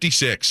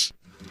 1956.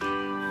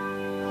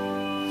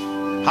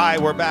 Hi,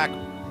 we're back.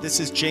 This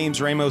is James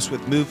Ramos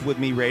with Move With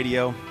Me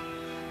Radio.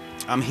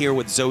 I'm here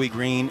with Zoe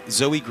Green.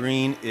 Zoe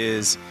Green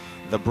is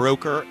the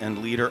broker and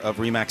leader of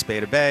RE/MAX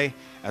Beta Bay,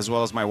 as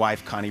well as my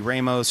wife, Connie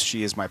Ramos.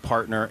 She is my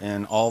partner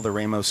in all the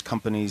Ramos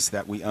companies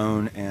that we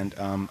own, and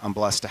I'm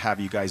blessed to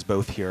have you guys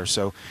both here.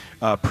 So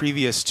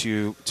previous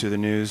to the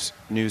news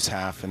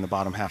half and the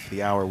bottom half of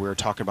the hour, we were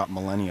talking about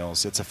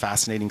millennials. It's a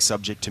fascinating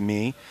subject to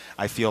me.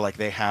 I feel like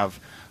they have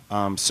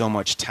so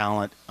much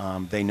talent.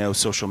 They know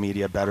social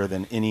media better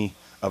than any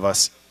of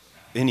us,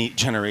 any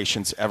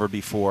generations ever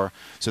before.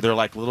 So they're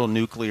like little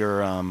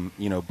nuclear,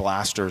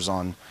 blasters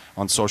on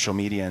social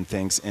media and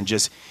things, and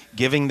just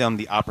giving them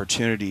the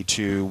opportunity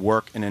to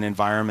work in an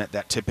environment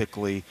that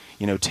typically,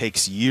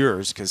 takes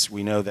years, because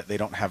we know that they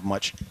don't have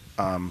much,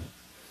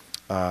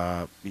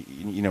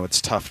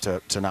 it's tough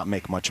to not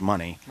make much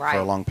money for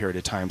a long period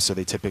of time. So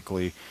they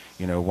typically,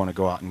 want to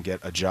go out and get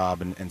a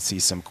job and see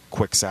some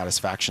quick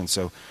satisfaction.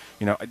 So,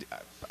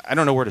 I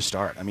don't know where to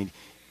start. I mean,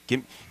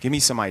 give me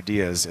some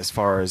ideas as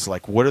far as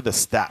like what are the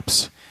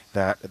steps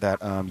that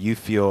you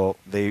feel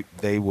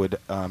they would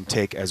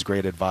take as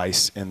great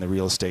advice in the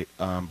real estate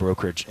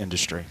brokerage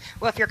industry.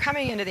 Well, if you're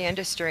coming into the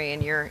industry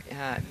and you're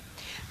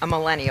a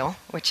millennial,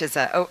 which is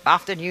a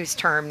often used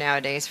term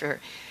nowadays for,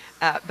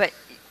 but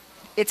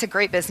it's a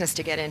great business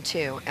to get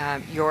into.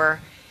 You're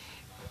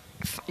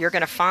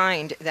going to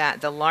find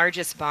that the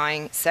largest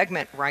buying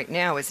segment right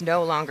now is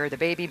no longer the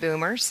baby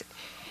boomers.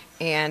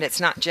 And it's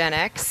not Gen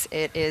X,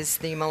 it is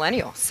the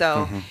millennial.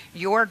 So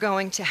you're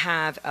going to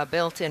have a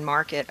built-in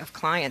market of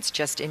clients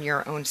just in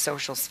your own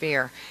social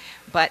sphere.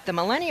 But the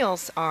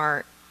millennials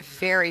are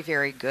very,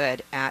 very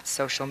good at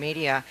social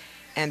media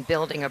and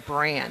building a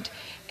brand.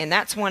 And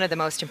that's one of the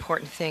most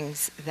important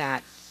things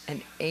that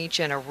an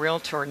agent, a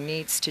realtor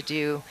needs to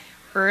do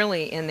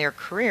early in their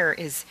career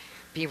is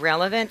be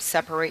relevant,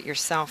 separate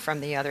yourself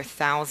from the other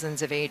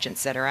thousands of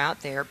agents that are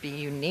out there, be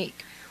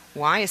unique.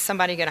 Why is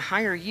somebody going to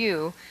hire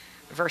you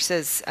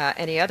versus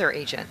any other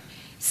agent?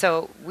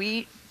 So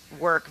we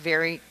work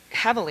very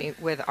heavily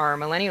with our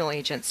millennial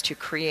agents to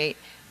create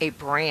a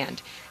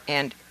brand.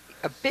 And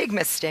a big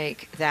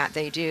mistake that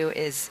they do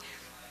is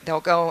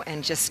they'll go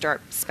and just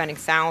start spending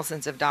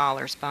thousands of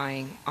dollars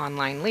buying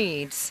online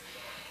leads,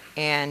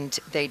 and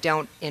they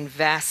don't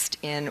invest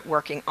in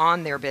working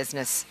on their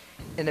business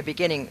in the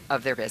beginning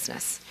of their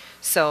business.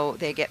 So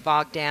they get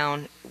bogged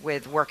down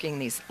with working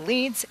these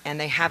leads, and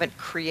they haven't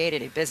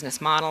created a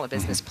business model, a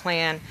business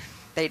plan.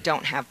 They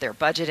don't have their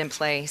budget in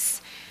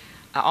place,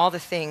 all the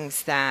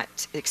things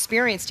that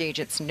experienced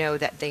agents know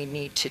that they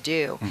need to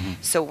do.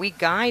 So we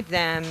guide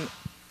them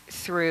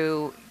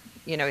through,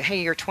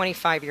 hey, you're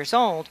 25 years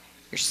old,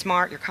 you're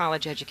smart, you're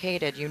college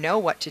educated, you know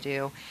what to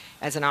do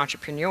as an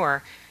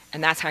entrepreneur,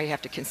 and that's how you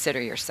have to consider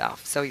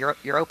yourself. So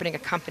you're opening a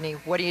company.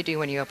 What do you do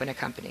when you open a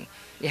company?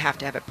 You have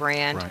to have a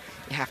brand,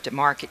 you have to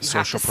market, you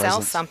Social have to sell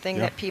presence. something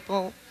that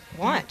people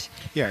want.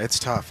 Yeah, it's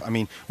tough. I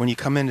mean, when you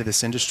come into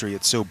this industry,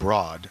 it's so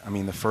broad. I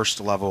mean, the first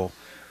level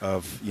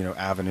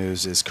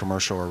avenues is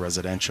commercial or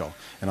residential.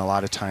 And a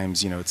lot of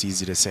times, it's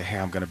easy to say, hey,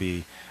 I'm going to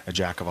be a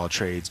jack of all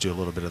trades, do a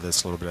little bit of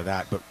this, a little bit of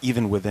that. But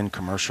even within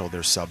commercial,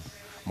 there's sub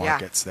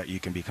markets that you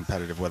can be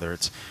competitive, whether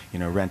it's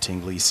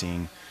renting,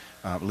 leasing,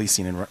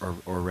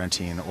 or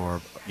renting,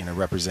 or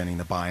representing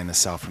the buy and the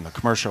sell from the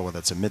commercial, whether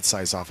it's a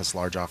mid-sized office,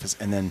 large office,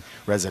 and then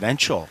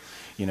residential.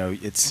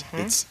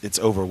 It's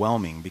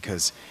overwhelming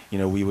because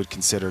we would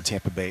consider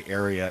Tampa Bay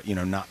area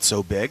not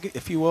so big,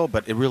 if you will,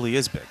 but it really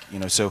is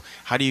big. So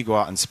how do you go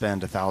out and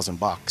spend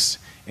 $1,000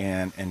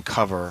 and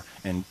cover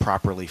and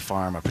properly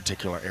farm a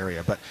particular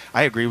area? But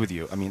I agree with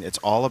you. I mean, it's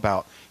all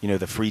about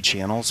the free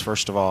channels.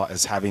 First of all,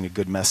 as having a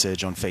good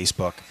message on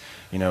Facebook.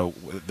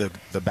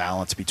 The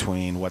balance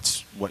between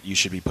what you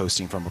should be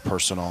posting from a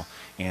personal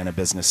and a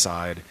business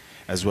side,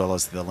 as well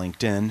as the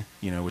LinkedIn,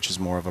 which is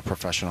more of a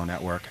professional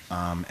network.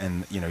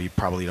 And you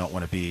probably don't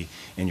want to be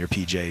in your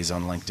PJs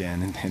on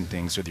LinkedIn and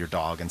things with your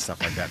dog and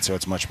stuff like that. So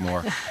it's much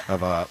more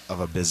of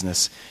a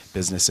business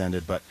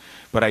ended.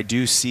 But I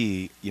do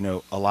see,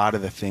 a lot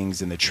of the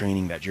things in the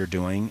training that you're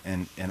doing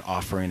and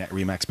offering at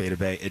RE/MAX Beta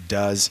Bay, it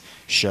does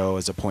show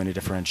as a point of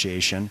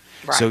differentiation.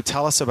 Right. So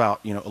tell us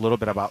about, a little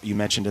bit about, you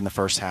mentioned in the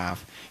first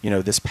half,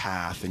 this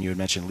path, and you had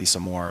mentioned Lisa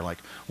Moore, like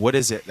what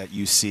is it that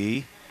you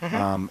see,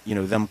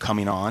 them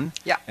coming on,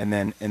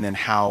 and then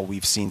how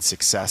we've seen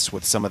success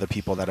with some of the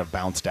people that have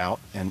bounced out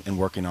and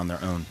working on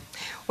their own.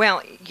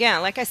 Well, yeah,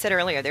 like I said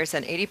earlier, there's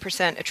an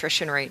 80%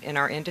 attrition rate in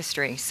our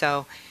industry.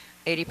 So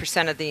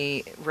 80% of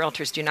the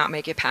realtors do not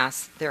make it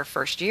past their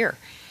first year.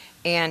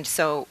 And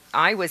so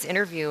I was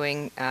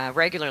interviewing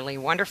regularly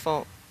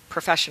wonderful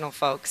professional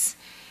folks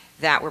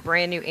that were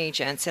brand new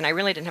agents, and I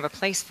really didn't have a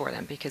place for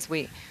them because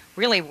we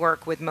really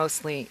work with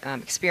mostly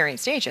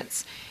experienced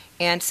agents.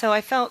 And so I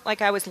felt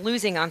like I was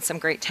losing on some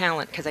great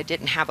talent because I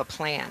didn't have a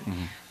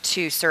plan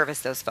to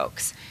service those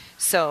folks.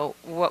 So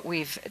what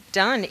we've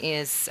done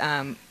is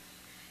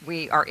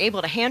we are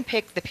able to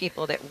handpick the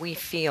people that we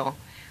feel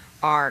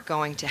are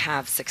going to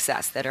have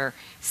success, that are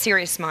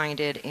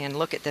serious-minded and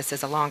look at this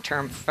as a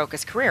long-term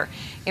focused career.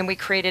 And we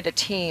created a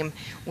team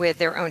with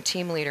their own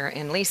team leader.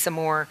 And Lisa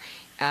Moore,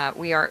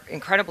 we are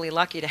incredibly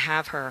lucky to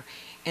have her.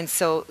 And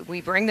so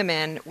we bring them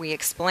in, we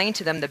explain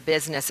to them the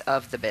business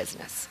of the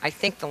business. I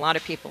think a lot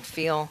of people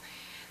feel,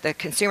 the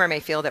consumer may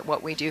feel that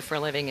what we do for a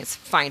living is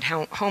find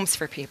homes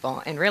for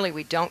people. And really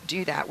we don't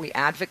do that. We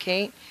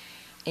advocate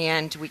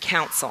and we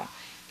counsel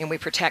and we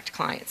protect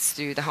clients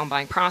through the home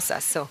buying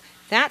process. So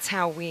that's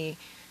how we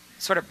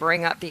sort of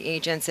bring up the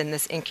agents in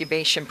this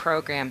incubation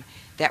program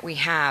that we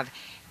have.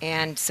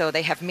 And so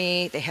they have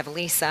me, they have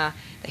Lisa,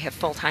 they have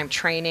full-time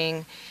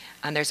training.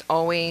 And there's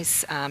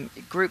always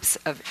groups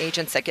of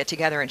agents that get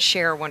together and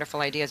share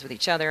wonderful ideas with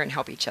each other and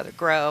help each other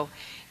grow.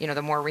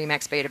 The more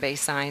RE/MAX Beta Bay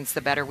signs,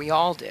 the better we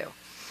all do.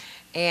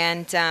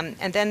 And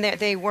then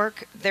they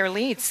work their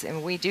leads,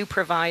 and we do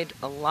provide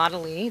a lot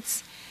of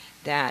leads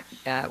that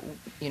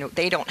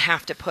they don't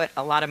have to put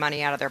a lot of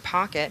money out of their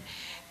pocket.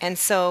 And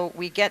so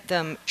we get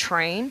them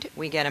trained,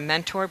 we get them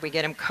mentored, we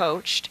get them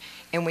coached,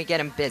 and we get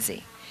them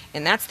busy.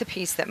 And that's the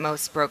piece that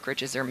most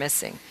brokerages are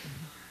missing.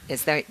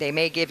 Is that they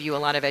may give you a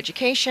lot of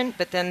education,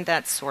 but then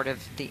that's sort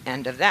of the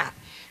end of that.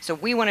 So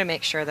we want to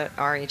make sure that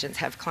our agents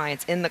have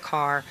clients in the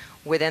car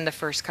within the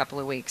first couple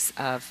of weeks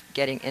of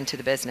getting into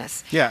the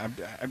business. Yeah,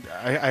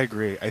 I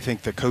agree. I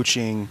think the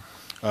coaching,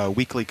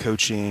 weekly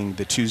coaching,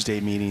 the Tuesday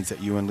meetings that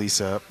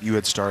you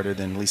had started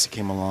and Lisa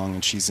came along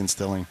and she's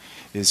instilling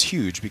is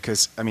huge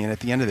because, at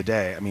the end of the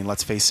day,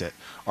 let's face it,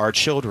 our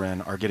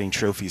children are getting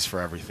trophies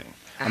for everything.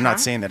 I'm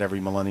not saying that every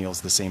millennial is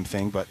the same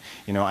thing, but,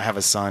 I have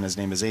a son, his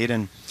name is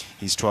Aiden.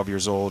 He's 12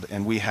 years old,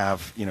 and we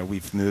have,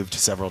 we've moved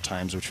several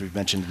times, which we've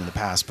mentioned in the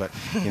past, but,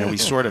 we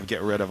sort of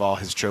get rid of all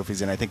his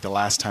trophies. And I think the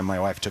last time my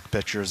wife took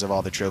pictures of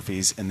all the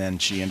trophies, and then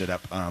she ended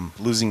up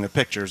losing the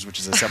pictures, which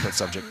is a separate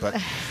subject.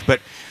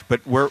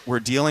 But we're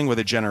dealing with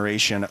a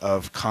generation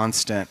of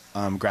constant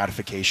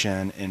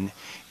gratification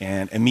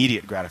and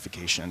immediate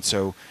gratification.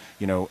 So,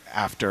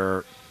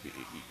 after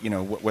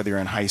whether you're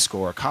in high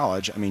school or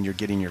college, you're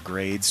getting your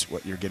grades,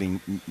 you're getting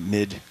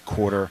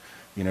mid-quarter,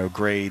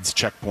 grades,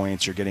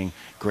 checkpoints, you're getting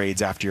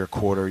grades after your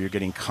quarter, you're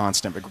getting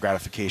constant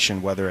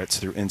gratification, whether it's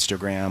through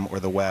Instagram or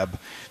the web.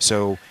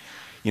 So,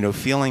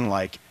 feeling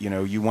like,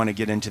 you want to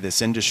get into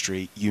this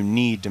industry, you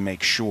need to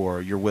make sure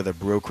you're with a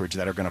brokerage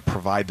that are going to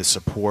provide the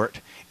support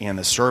and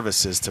the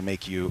services to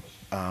make you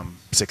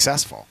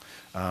successful.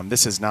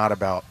 This is not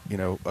about,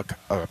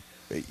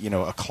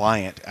 a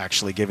client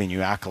actually giving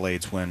you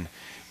accolades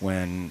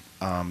when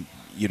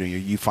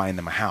you find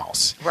them a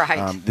house.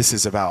 Right. This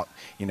is about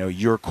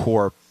your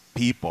core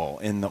people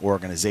in the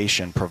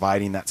organization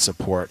providing that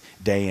support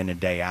day in and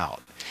day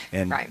out,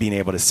 and being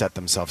able to set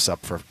themselves up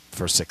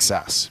for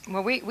success.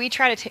 Well, we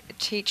try to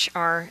teach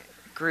our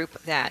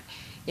group that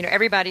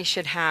everybody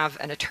should have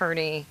an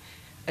attorney,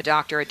 a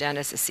doctor, a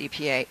dentist, a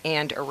CPA,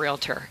 and a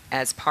realtor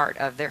as part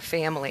of their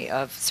family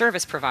of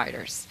service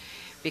providers.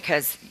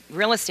 Because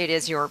real estate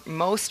is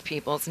most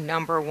people's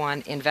number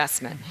one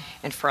investment.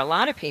 And for a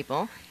lot of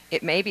people,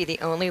 it may be the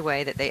only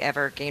way that they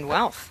ever gain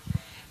wealth.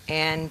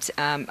 And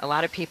a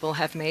lot of people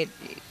have made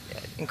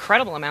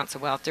incredible amounts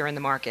of wealth during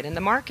the market. And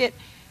the market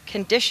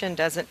condition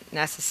doesn't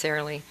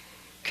necessarily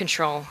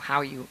control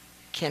how you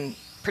can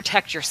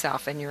protect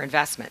yourself and your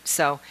investment.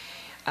 So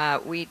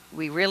we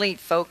really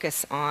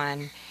focus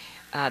on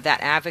that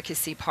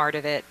advocacy part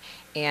of it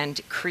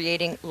and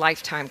creating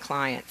lifetime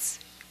clients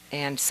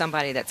and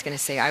somebody that's going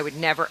to say, I would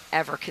never,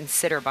 ever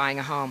consider buying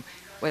a home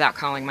without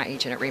calling my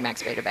agent at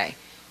RE/MAX Beta Bay,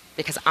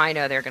 because I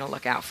know they're going to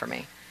look out for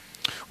me.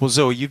 Well,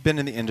 Zoe, you've been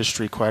in the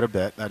industry quite a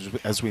bit,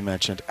 as we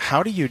mentioned.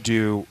 How do you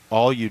do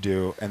all you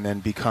do and then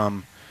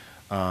become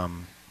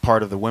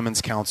part of the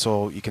Women's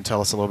Council? You can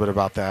tell us a little bit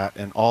about that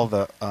and all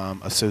the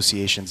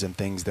associations and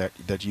things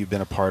that you've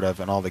been a part of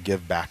and all the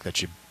give back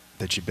that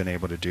you've been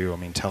able to do. I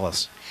mean, tell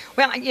us.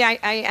 Well, yeah,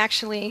 I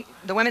actually,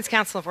 the Women's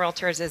Council of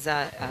Realtors is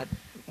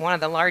one of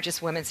the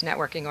largest women's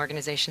networking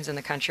organizations in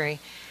the country.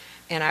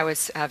 And I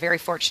was very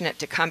fortunate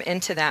to come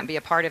into that and be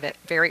a part of it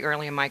very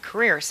early in my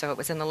career. So it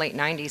was in the late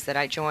 90s that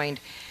I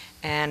joined,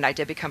 and I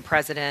did become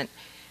president.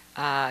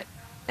 And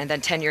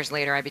then 10 years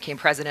later, I became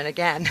president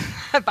again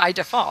by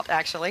default,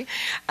 actually.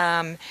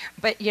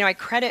 But, you know, I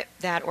credit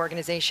that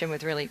organization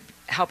with really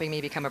helping me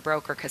become a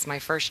broker, because my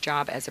first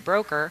job as a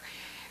broker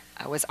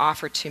was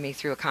offered to me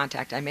through a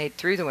contact I made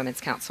through the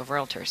Women's Council of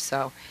Realtors.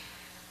 So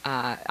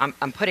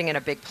I'm putting in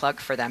a big plug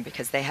for them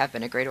because they have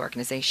been a great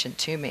organization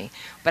to me.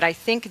 But I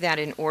think that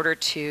in order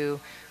to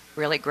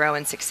really grow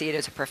and succeed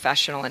as a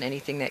professional in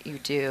anything that you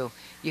do,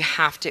 you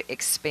have to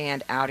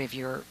expand out of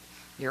your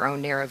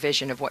own narrow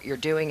vision of what you're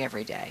doing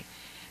every day.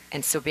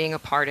 And so being a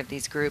part of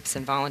these groups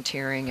and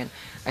volunteering, and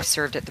I've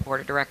served at the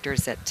board of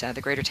directors at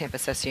the Greater Tampa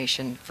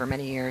Association for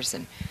many years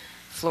and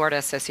Florida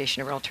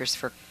Association of Realtors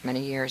for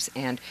many years,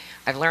 and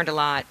I've learned a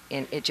lot,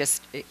 and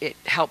it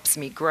helps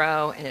me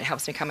grow, and it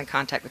helps me come in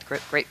contact with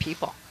great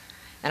people,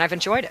 and I've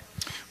enjoyed it.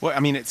 Well,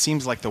 I mean, it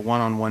seems like the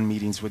one-on-one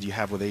meetings you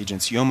have with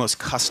agents, you almost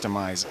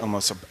customize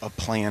a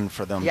plan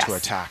for them to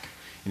attack.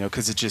 You know,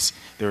 because it just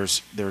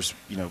there's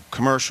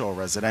commercial,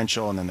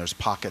 residential, and then there's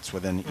pockets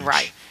within each.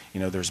 Right. You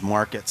know, there's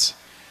markets.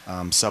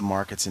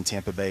 Sub-markets in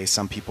Tampa Bay.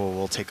 Some people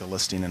will take a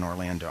listing in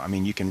Orlando. I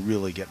mean, you can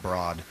really get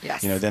broad.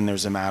 Yes. You know, then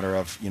there's a matter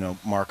of,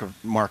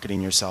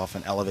 marketing yourself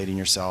and elevating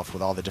yourself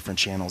with all the different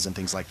channels and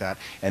things like that.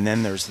 And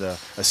then there's the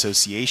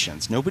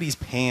associations. Nobody's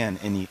paying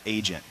any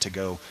agent to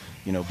go,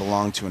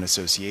 belong to an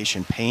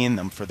association, paying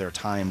them for their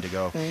time to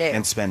go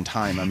and spend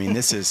time. I mean,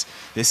 this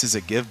is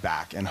a give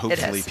back, and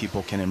hopefully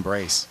people can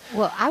embrace.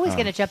 Well, I was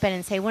going to jump in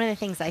and say one of the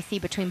things I see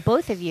between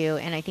both of you,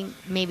 and I think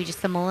maybe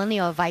just the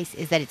millennial advice,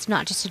 is that it's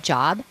not just a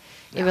job.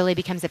 It really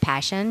becomes a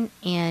passion,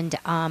 and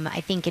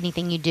I think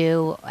anything you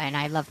do, and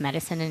I love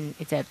medicine, and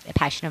it's a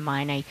passion of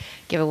mine. I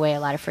give away a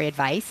lot of free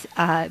advice,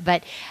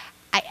 but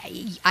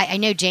I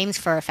know James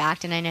for a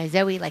fact, and I know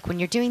Zoe, like when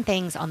you're doing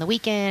things on the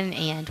weekend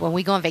and when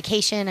we go on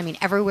vacation, I mean,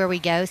 everywhere we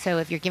go. So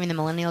if you're giving the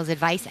millennials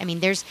advice, I mean,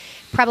 there's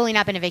probably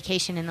not been a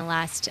vacation in the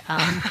last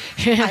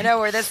I know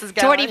where this is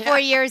going. 24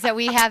 years that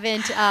we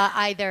haven't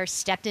either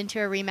stepped into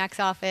a RE/MAX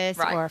office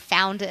or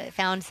found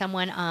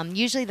someone.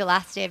 Usually the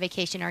last day of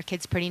vacation, our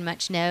kids pretty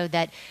much know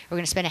that we're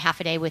going to spend a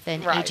half a day with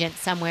an agent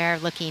somewhere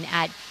looking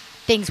at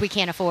things we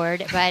can't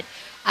afford, but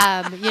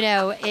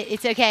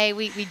it's okay.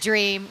 We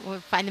dream. We'll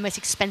find the most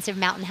expensive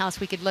mountain house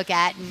we could look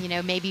at,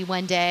 and maybe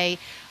one day.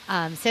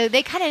 So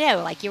they kind of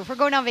know, like, if we're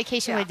going on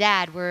vacation with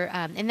Dad, we're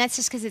and that's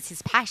just because it's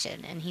his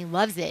passion and he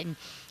loves it, and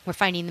we're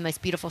finding the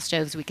most beautiful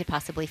stoves we could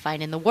possibly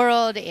find in the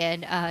world.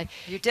 And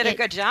you did a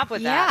good job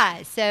with that.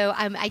 Yeah. So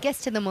I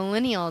guess to the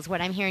millennials,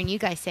 what I'm hearing you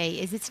guys say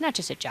is it's not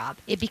just a job.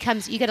 It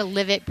becomes, you got to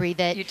live it, breathe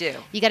it. You do.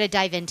 You got to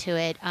dive into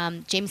it.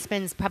 James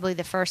spends probably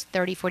the first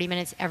 30, 40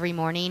 minutes every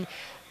morning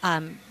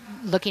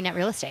looking at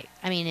real estate.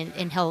 I mean,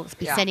 and he'll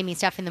be sending me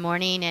stuff in the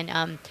morning,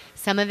 and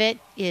some of it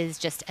is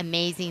just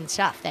amazing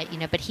stuff that,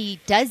 but he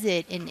does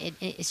it, and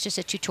it's just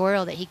a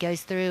tutorial that he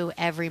goes through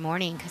every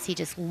morning because he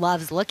just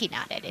loves looking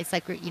at it. It's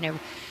like,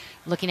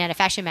 looking at a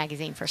fashion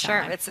magazine for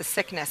someone. Sure, it's a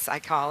sickness, I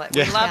call it.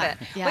 We love it.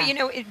 Yeah.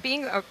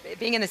 But,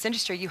 being in this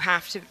industry, you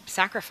have to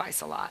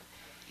sacrifice a lot.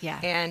 Yeah.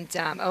 And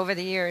over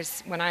the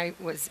years, when I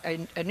was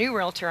a new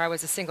realtor, I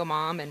was a single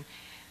mom,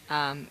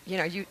 and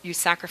you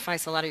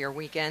sacrifice a lot of your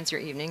weekends,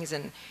 your evenings,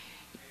 and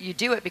you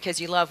do it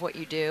because you love what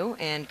you do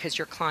and because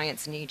your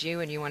clients need you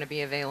and you want to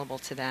be available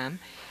to them.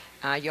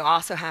 You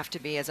also have to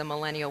be, as a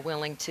millennial,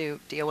 willing to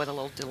deal with a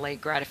little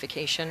delayed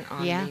gratification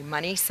on the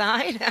money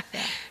side.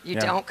 You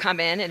don't come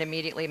in and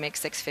immediately make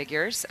six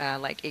figures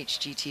like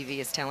HGTV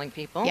is telling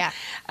people. Yeah.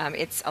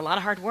 It's a lot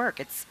of hard work.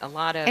 It's a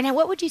lot of... And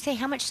what would you say,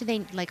 how much do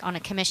they, like on a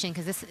commission,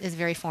 because this is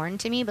very foreign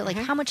to me, but like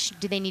how much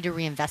do they need to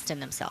reinvest in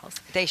themselves?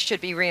 They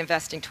should be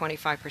reinvesting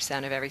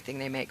 25% of everything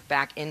they make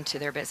back into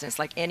their business,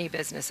 like any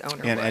business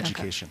owner And would.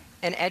 education.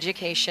 And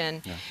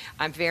education. Yeah.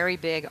 I'm very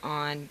big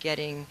on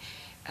getting...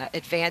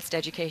 advanced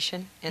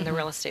education in the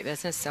real estate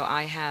business. So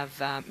I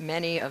have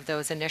many of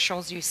those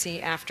initials you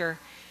see after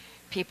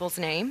people's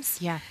names.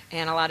 Yeah.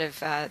 And a lot of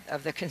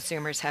the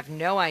consumers have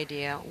no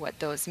idea what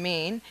those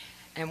mean.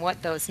 And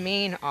what those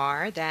mean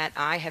are that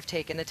I have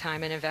taken the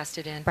time and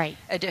invested in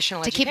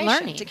additional To keep education.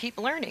 learning. To keep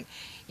learning.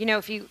 You know,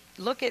 if you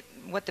look at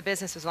what the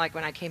business was like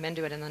when I came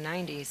into it in the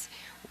 90s,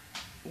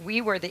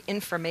 we were the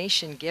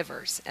information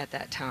givers at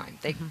that time.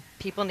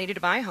 People needed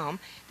to buy a home.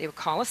 They would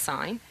call a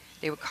sign.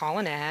 They would call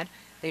an ad.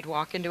 They'd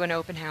walk into an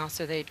open house,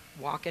 or they'd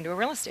walk into a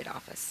real estate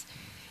office.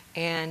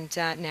 And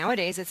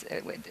nowadays,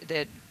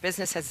 the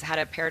business has had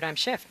a paradigm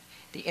shift.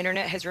 The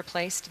internet has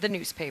replaced the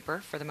newspaper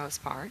for the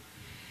most part.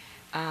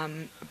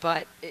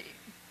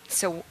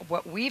 So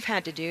what we've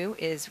had to do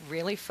is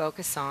really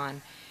focus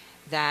on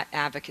that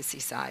advocacy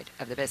side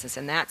of the business.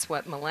 And that's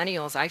what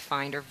millennials, I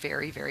find, are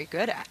very, very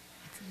good at.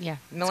 Yeah.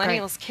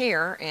 Millennials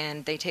care,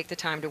 and they take the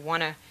time to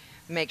want to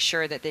make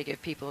sure that they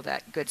give people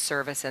that good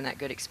service and that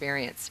good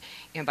experience.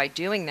 And by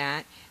doing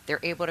that, they're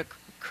able to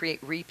create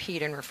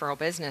repeat and referral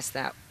business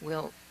that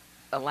will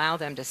allow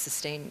them to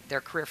sustain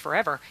their career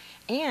forever.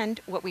 And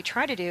what we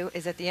try to do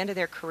is at the end of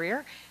their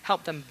career,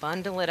 help them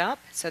bundle it up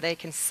so they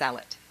can sell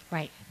it.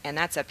 Right. And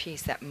that's a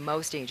piece that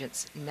most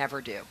agents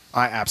never do.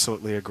 I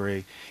absolutely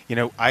agree. You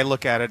know, I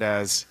look at it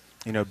as,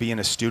 you know, being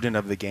a student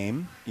of the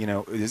game, you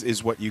know,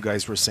 is what you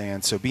guys were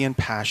saying. So being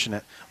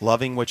passionate,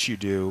 loving what you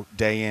do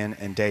day in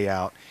and day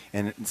out,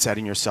 and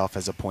setting yourself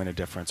as a point of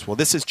difference. Well,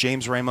 this is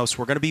James Ramos.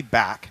 We're going to be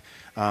back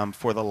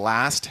for the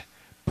last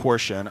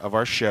portion of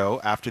our show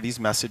after these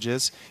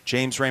messages.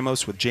 James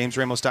Ramos with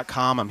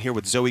JamesRamos.com. I'm here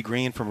with Zoe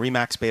Green from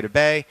RE/MAX Beta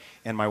Bay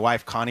and my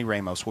wife, Connie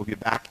Ramos. We'll be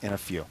back in a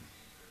few.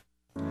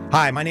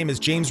 Hi, my name is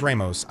James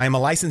Ramos. I am a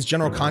licensed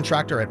general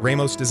contractor at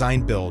Ramos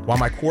Design Build. While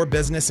my core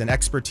business and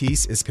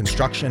expertise is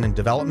construction and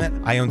development,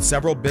 I own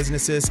several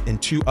businesses in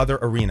 2 other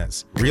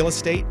arenas: real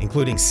estate,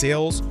 including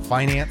sales,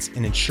 finance,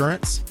 and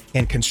insurance,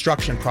 and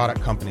construction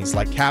product companies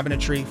like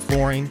cabinetry,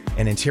 flooring,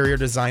 and interior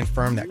design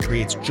firm that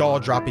creates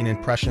jaw-dropping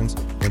impressions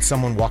when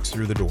someone walks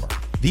through the door.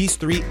 These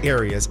 3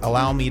 areas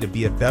allow me to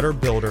be a better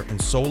builder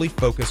and solely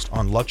focused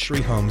on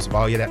luxury homes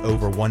valued at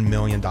over $1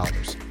 million.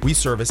 We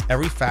service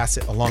every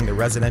facet along the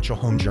residential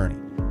home journey: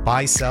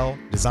 buy, sell,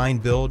 design,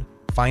 build,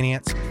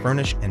 finance,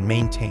 furnish, and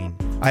maintain.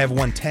 I have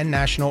won 10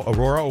 national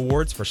Aurora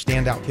Awards for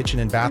standout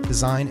kitchen and bath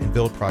design and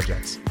build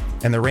projects.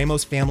 And the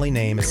Ramos family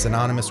name is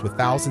synonymous with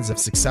thousands of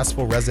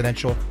successful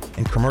residential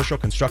and commercial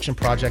construction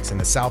projects in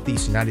the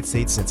Southeast United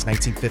States since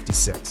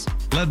 1956.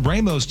 Let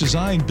Ramos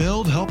Design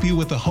Build help you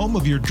with the home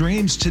of your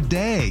dreams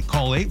today.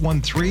 Call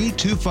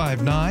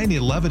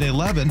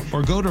 813-259-1111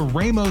 or go to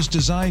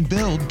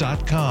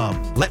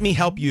ramosdesignbuild.com. Let me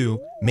help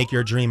you make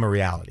your dream a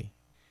reality.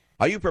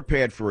 Are you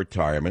prepared for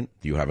retirement?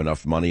 Do you have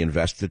enough money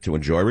invested to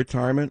enjoy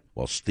retirement?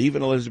 Well, Steve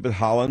and Elizabeth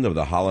Holland of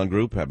the Holland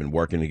Group have been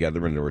working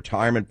together in the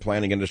retirement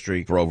planning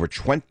industry for over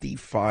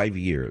 25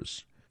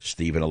 years.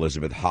 Steve and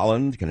Elizabeth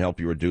Holland can help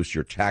you reduce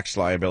your tax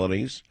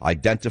liabilities,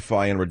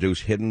 identify and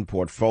reduce hidden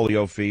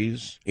portfolio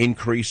fees,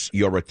 increase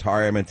your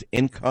retirement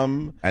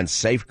income, and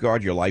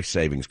safeguard your life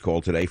savings.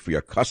 Call today for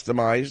your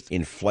customized,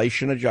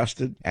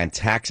 inflation-adjusted, and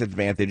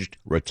tax-advantaged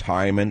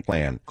retirement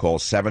plan. Call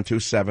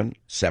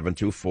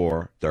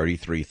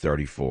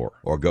 727-724-3334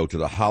 or go to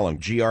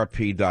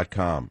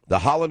thehollandgrp.com. The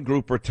Holland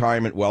Group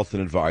Retirement Wealth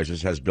and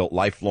Advisors has built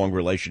lifelong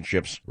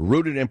relationships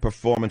rooted in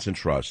performance and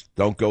trust.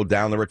 Don't go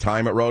down the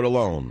retirement road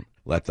alone.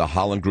 Let the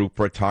Holland Group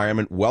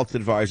Retirement Wealth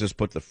Advisors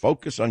put the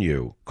focus on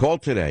you. Call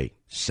today,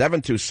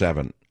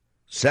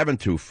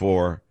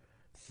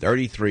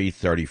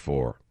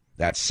 727-724-3334.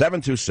 That's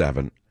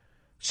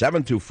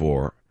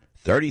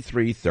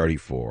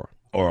 727-724-3334.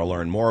 Or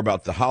learn more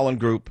about the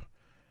Holland Group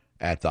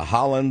at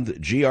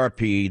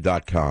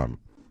thehollandgrp.com.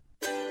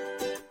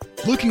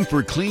 Looking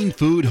for clean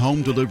food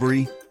home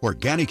delivery?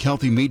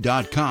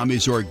 OrganicHealthyMeat.com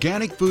is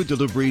organic food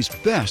delivery's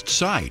best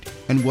site.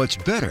 And what's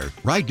better,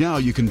 right now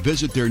you can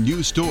visit their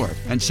new store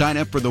and sign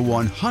up for the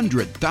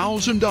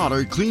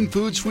 $100,000 Clean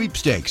Food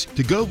Sweepstakes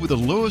to go with the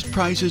lowest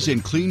prices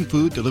in clean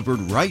food delivered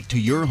right to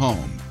your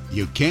home.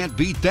 You can't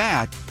beat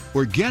that.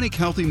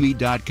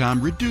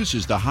 OrganicHealthyMeat.com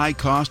reduces the high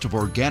cost of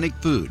organic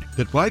food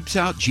that wipes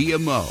out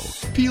GMO.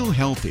 Feel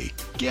healthy.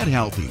 Get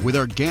healthy with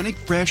organic,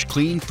 fresh,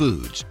 clean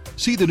foods.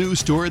 See the new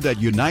store that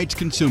unites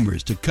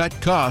consumers to cut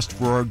costs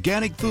for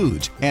organic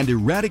foods and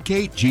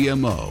eradicate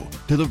GMO.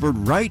 Delivered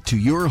right to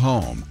your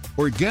home.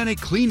 Organic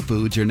clean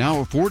foods are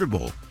now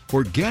affordable.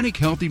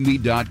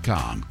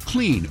 OrganicHealthyMeat.com.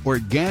 Clean,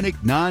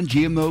 organic,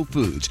 non-GMO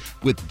foods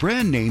with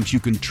brand names you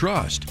can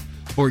trust.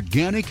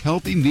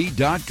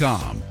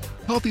 OrganicHealthyMeat.com.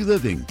 Healthy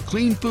living,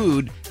 clean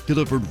food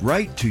delivered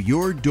right to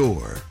your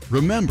door.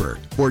 Remember,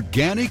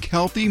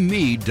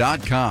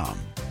 OrganicHealthyMeat.com.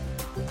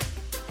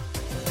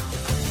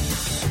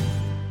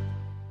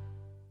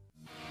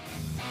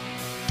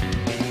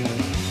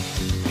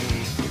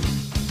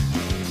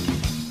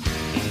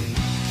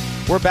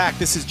 We're back.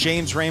 This is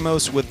James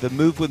Ramos with the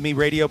Move With Me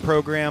radio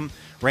program,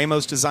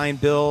 Ramos Design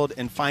Build,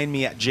 and find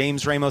me at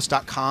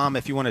jamesramos.com.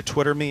 If you want to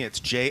Twitter me,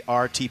 it's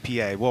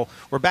JRTPA. Well,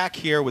 we're back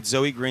here with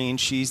Zoe Green.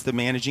 She's the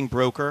managing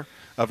broker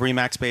of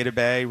RE/MAX Beta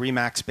Bay.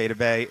 RE/MAX Beta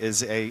Bay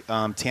is a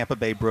Tampa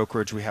Bay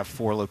brokerage. We have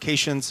 4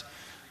 locations,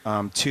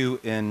 3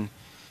 in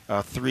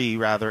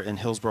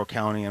Hillsborough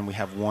County, and we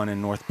have 1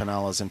 in North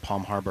Pinellas in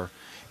Palm Harbor.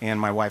 and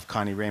my wife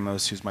Connie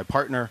Ramos, who's my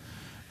partner,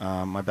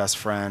 my best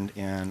friend,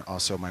 and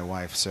also my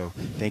wife. So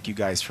thank you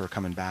guys for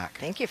coming back.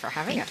 Thank you for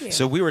having us.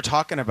 So we were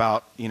talking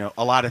about,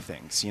 a lot of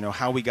things,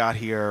 how we got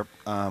here,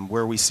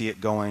 where we see it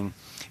going.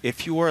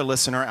 If you are a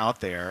listener out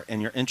there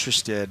and you're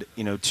interested,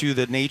 to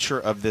the nature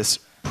of this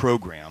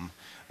program,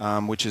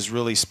 which is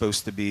really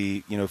supposed to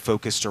be,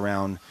 focused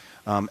around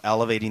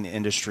elevating the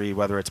industry,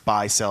 whether it's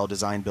buy, sell,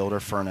 design, build, or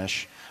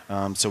furnish.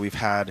 So we've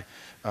had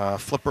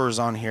flippers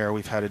on here,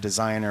 we've had a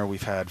designer,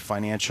 we've had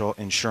financial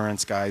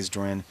insurance guys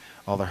during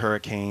all the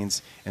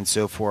hurricanes and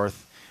so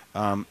forth.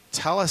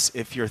 Tell us,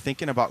 if you're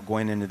thinking about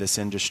going into this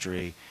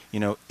industry,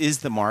 is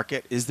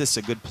this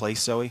a good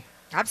place, Zoe?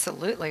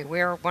 Absolutely.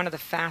 We're one of the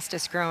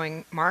fastest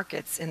growing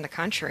markets in the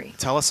country.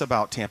 Tell us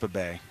about Tampa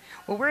Bay.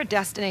 Well, we're a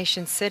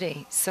destination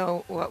city,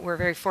 so what we're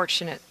very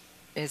fortunate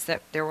is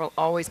that there will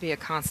always be a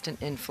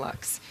constant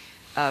influx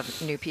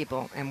of new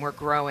people, and we're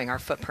growing. Our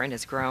footprint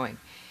is growing.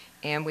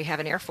 And we have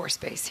an Air Force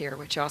base here,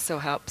 which also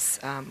helps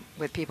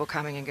with people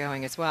coming and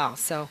going as well.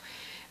 So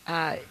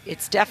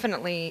it's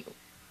definitely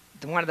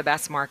one of the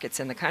best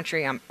markets in the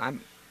country.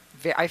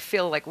 I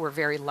feel like we're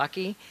very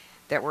lucky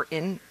that we're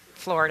in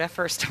Florida,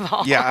 first of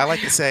all. Yeah, I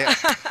like to say,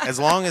 as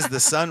long as the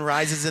sun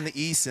rises in the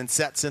east and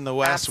sets in the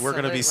west, we're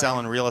going to be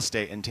selling real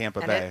estate in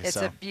Tampa Bay. It's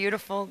a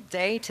beautiful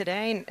day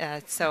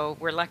today, so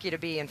we're lucky to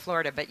be in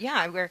Florida. But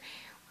yeah,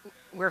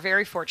 we're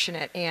very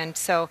fortunate. And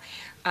so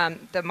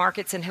the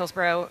markets in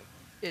Hillsborough,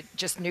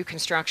 just new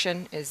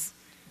construction is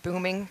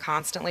booming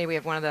constantly. We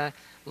have one of the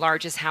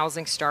largest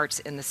housing starts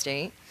in the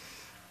state,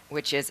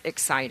 which is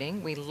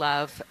exciting. We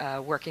love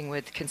working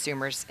with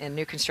consumers in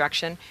new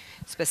construction,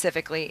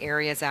 specifically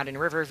areas out in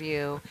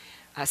Riverview.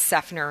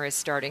 Seffner is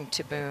starting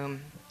to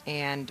boom,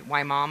 and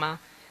Waimama,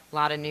 a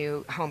lot of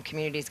new home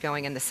communities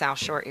going in the South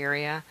Shore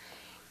area.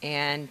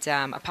 And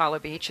Apollo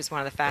Beach is one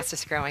of the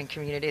fastest growing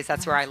communities.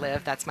 That's where I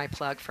live. That's my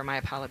plug for my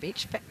Apollo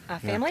Beach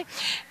family.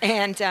 Yeah.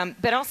 And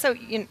but also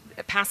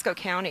Pasco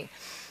County.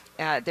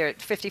 Their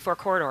 54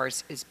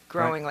 corridors is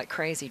growing like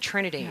crazy.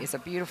 Trinity is a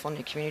beautiful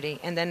new community.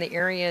 And then the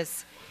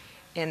areas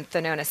in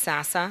Thanona,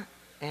 Sassa,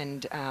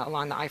 and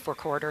along the I-4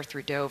 corridor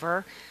through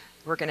Dover,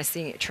 we're going to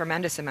see a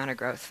tremendous amount of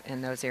growth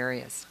in those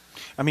areas.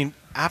 I mean,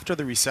 after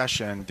the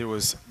recession, there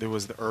was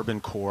the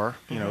urban core,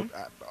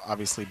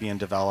 obviously being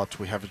developed.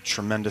 We have a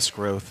tremendous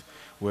growth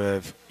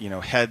with,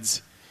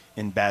 heads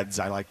in beds,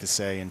 I like to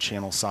say, in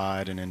Channel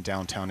Side and in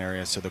downtown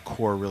areas. So the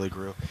core really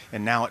grew.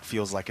 And now it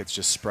feels like it's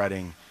just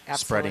spreading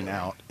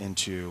out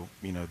into,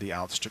 the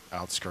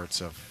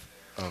outskirts of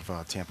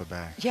Tampa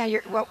Bay. Yeah,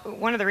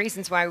 one of the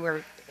reasons why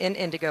we're in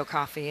Indigo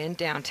Coffee in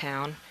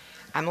downtown,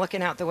 I'm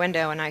looking out the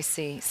window and I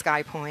see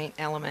Sky Point,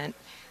 Element.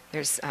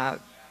 There's, I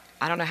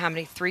don't know how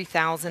many,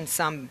 3,000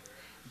 some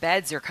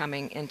beds are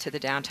coming into the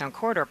downtown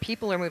corridor.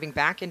 People are moving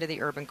back into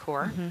the urban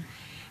core,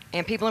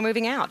 and people are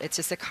moving out. It's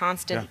just a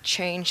constant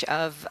change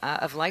of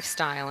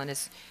lifestyle, and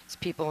as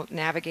people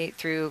navigate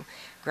through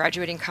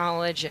graduating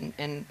college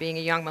and being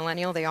a young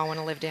millennial, they all want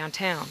to live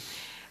downtown.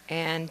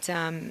 And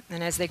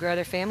as they grow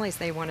their families,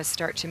 they want to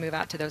start to move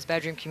out to those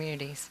bedroom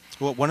communities.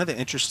 Well, one of the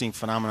interesting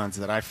phenomenons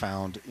that I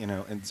found,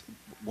 and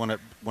one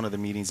of the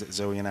meetings that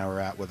Zoe and I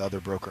were at with other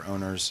broker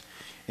owners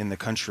in the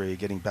country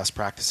getting best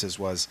practices,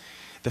 was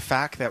the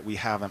fact that we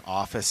have an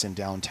office in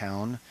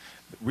downtown.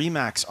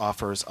 RE/MAX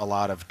offers a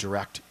lot of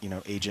direct,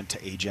 agent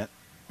to agent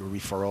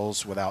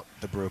referrals without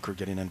the broker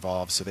getting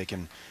involved, so they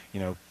can,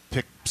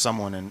 pick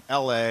someone in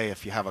LA.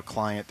 If you have a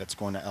client that's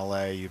going to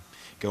LA, you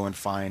go and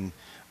find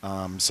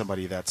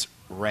somebody that's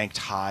ranked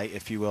high,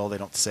 if you will. They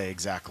don't say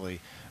exactly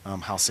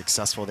how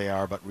successful they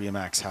are, but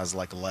RE/MAX has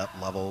like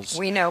levels.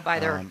 We know by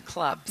their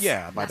clubs.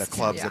 Yeah, by the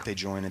clubs that they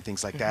join and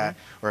things like that,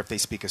 or if they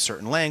speak a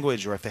certain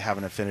language, or if they have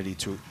an affinity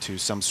to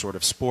some sort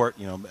of sport.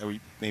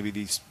 Maybe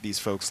these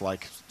folks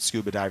like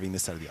scuba diving,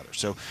 this, that, or the other.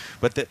 So,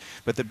 but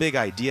the big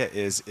idea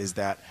is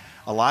that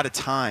a lot of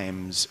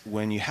times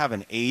when you have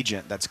an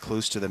agent that's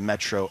close to the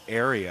metro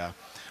area,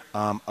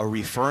 a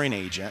referring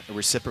agent, a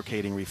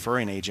reciprocating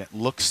referring agent,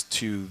 looks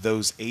to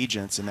those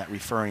agents in that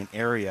referring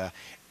area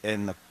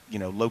in the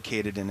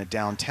located in a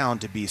downtown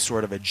to be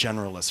sort of a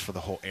generalist for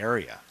the whole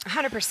area.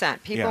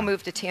 100%. People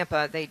move to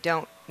Tampa. They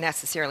don't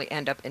necessarily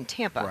end up in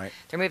Tampa. Right.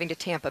 They're moving to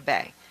Tampa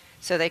Bay.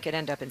 So they could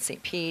end up in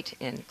St. Pete,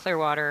 in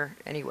Clearwater,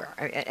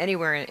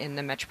 anywhere in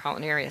the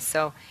metropolitan area.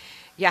 So,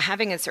 yeah,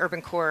 having this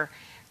urban core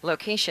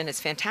location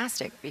is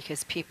fantastic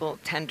because people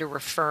tend to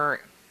refer.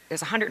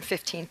 There's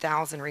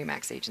 115,000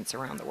 RE/MAX agents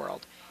around the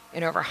world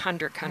in over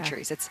 100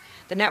 countries.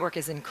 The network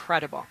is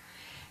incredible.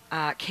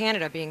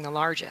 Canada being the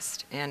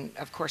largest, and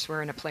of course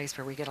we're in a place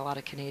where we get a lot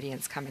of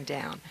Canadians coming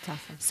down. That's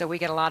awesome. So we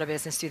get a lot of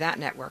business through that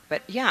network.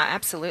 But yeah,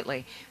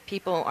 absolutely.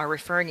 People are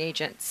referring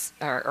agents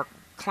or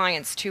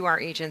clients to our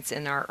agents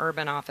in our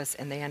urban office,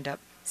 and they end up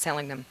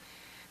selling them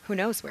who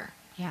knows where.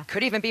 Yeah.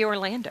 Could even be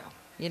Orlando.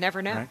 You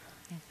never know. Right.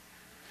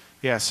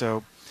 Yeah,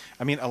 so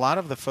I mean, a lot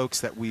of the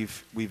folks that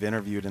we've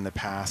interviewed in the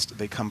past,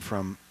 they come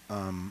from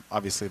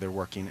obviously they're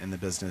working in the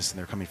business and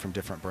they're coming from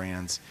different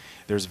brands.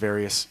 There's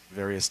various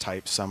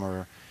types. Some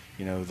are,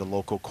 the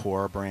local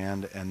core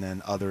brand, and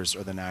then others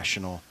are the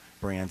national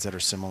brands that are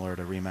similar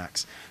to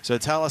Remax. So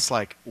tell us,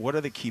 like, what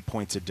are the key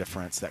points of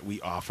difference that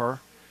we offer,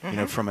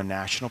 from a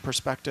national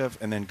perspective,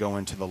 and then go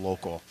into the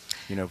local,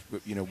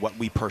 what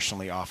we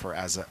personally offer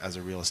as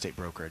a real estate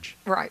brokerage.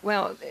 Right.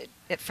 Well,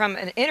 from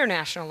an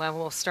international level,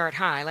 we'll start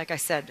high. Like I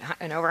said,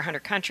 in over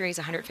 100 countries,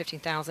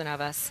 115,000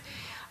 of us,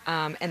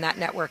 and that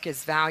network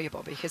is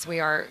valuable because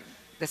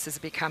this is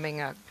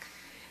becoming a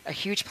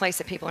huge place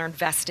that people are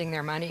investing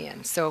their money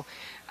in. So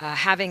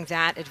having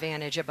that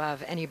advantage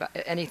above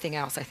anything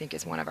else, I think,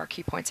 is one of our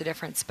key points of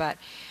difference. But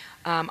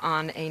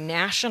on a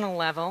national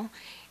level,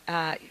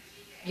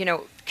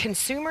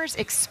 consumers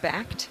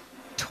expect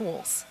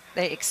tools.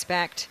 They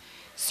expect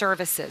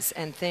services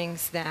and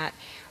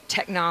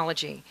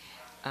technology,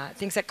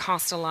 things that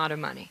cost a lot of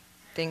money.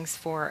 Things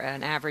for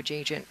an average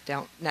agent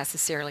don't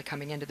necessarily,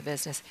 coming into the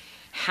business,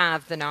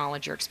 have the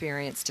knowledge or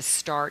experience to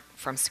start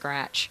from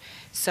scratch.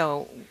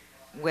 So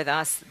with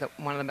us,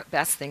 one of the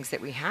best things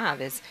that we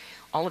have is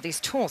all of these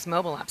tools,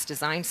 mobile apps,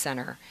 Design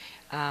Center,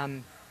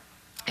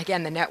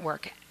 again, the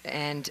network,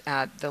 and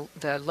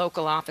the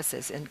local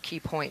offices and key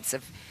points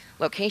of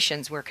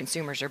locations where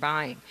consumers are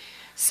buying.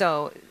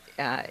 So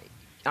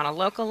on a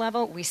local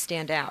level, we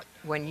stand out.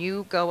 When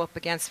you go up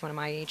against one of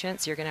my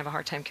agents, you're going to have a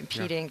hard time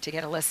competing to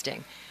get a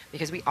listing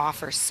because we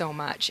offer so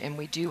much, and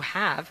we do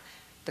have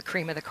the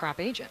cream of the crop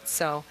agents.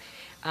 So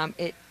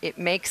it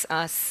makes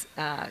us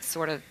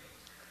sort of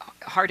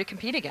hard to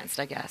compete against,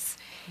 I guess.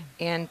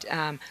 And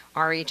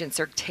our agents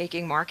are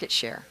taking market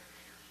share.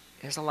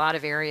 There's a lot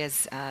of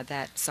areas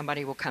that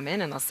somebody will come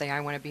in and they'll say, I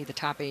want to be the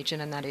top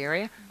agent in that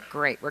area.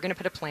 Great. We're going to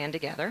put a plan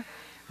together,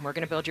 and we're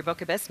going to build your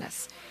book of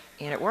business.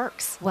 And it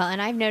works. Well, and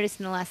I've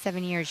noticed in the last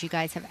 7 years, you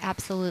guys have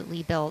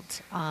absolutely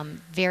built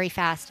very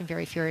fast and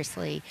very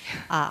furiously,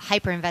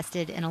 hyper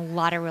invested in a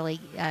lot of really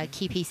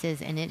key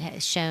pieces, and it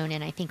has shown.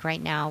 And I think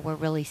right now we're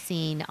really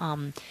seeing,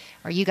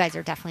 or you guys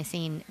are definitely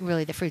seeing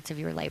really the fruits of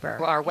your labor.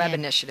 Well, our web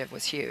initiative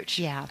was huge.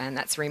 Yeah. And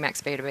that's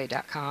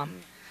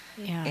remaxbetabay.com.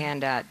 Yeah.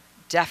 And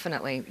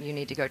definitely you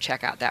need to go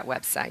check out that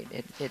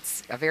website.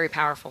 It's a very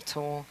powerful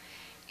tool,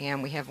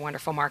 and we have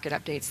wonderful market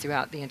updates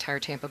throughout the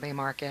entire Tampa Bay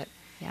market.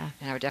 Yeah.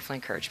 And I would definitely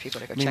encourage people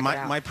to go check it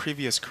out. My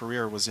previous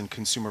career was in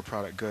consumer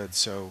product goods,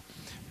 so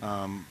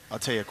I'll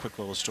tell you a quick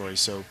little story.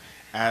 So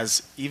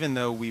even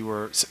though we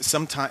were,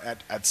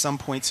 at some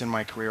points in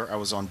my career, I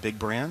was on big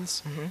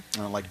brands,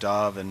 like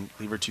Dove and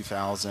Lever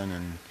 2000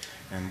 and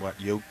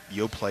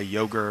Yoplait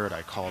yogurt.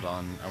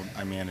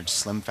 I managed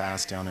Slim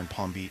Fast down in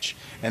Palm Beach.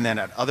 And then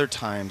at other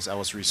times, I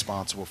was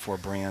responsible for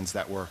brands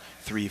that were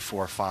 3,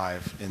 4,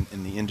 5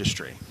 in the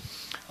industry,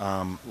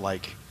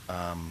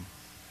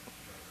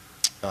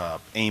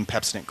 AIM,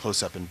 Pepsodent,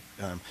 Close-Up. And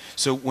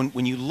so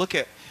when you look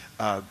at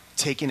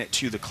taking it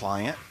to the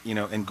client,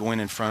 and going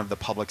in front of the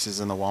Publixes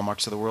and the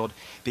Walmarts of the world,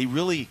 they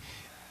really,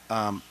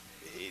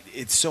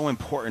 it's so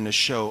important to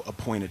show a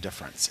point of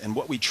difference. And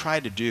what we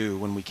tried to do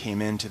when we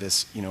came into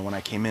this, when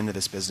I came into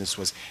this business,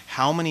 was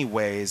how many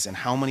ways and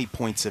how many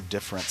points of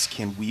difference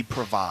can we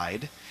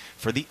provide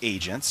for the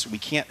agents? We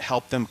can't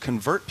help them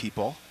convert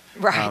people.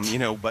 Right.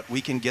 But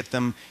we can get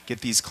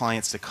these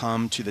clients to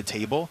come to the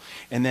table,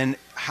 and then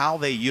how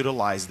they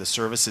utilize the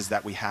services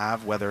that we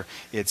have, whether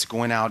it's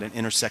going out and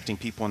intersecting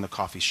people in the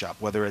coffee shop,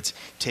 whether it's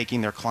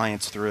taking their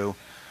clients through,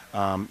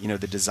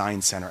 the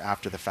Design Center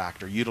after the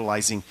fact, or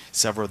utilizing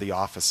several of the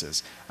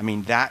offices. I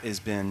mean, that has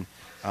been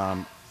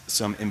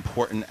some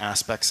important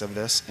aspects of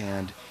this,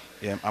 and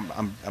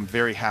I'm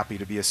very happy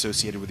to be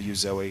associated with you,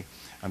 Zoe.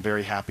 I'm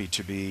very happy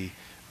to be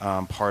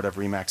part of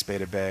Remax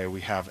Beta Bay. We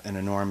have an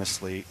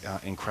enormously,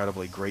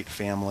 incredibly great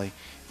family,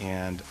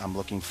 and I'm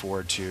looking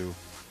forward to,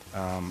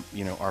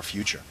 our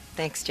future.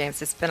 Thanks,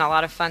 James. It's been a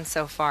lot of fun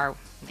so far.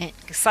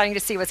 Exciting to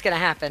see what's going to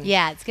happen.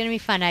 Yeah, it's going to be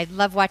fun. I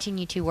love watching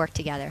you two work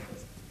together.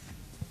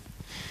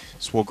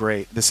 Well,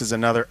 great. This is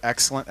another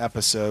excellent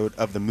episode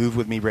of the Move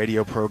With Me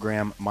radio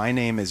program. My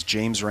name is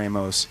James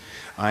Ramos.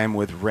 I am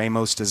with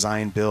Ramos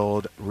Design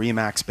Build,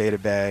 Remax Beta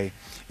Bay,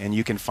 and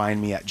you can find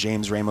me at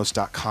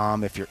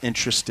jamesramos.com. If you're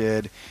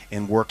interested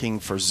in working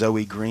for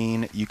Zoe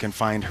Green, you can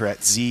find her at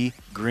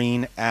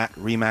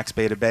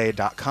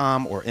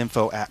zgreen@remaxbetabay.com or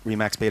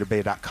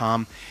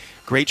info@remaxbetabay.com.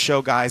 Great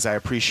show, guys. I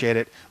appreciate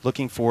it.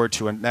 Looking forward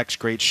to a next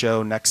great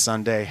show next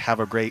Sunday. Have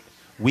a great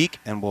week,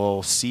 and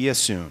we'll see you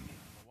soon.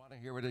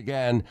 Hear it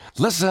again?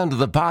 Listen to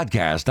the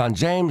podcast on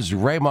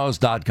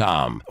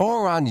jamesramos.com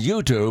or on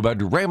YouTube at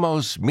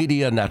Ramos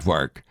Media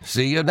Network.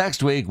 See you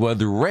next week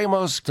with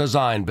Ramos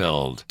Design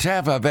Build,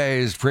 Tampa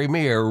Bay's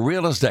premier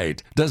real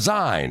estate,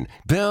 design,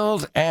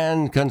 build,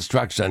 and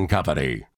construction company.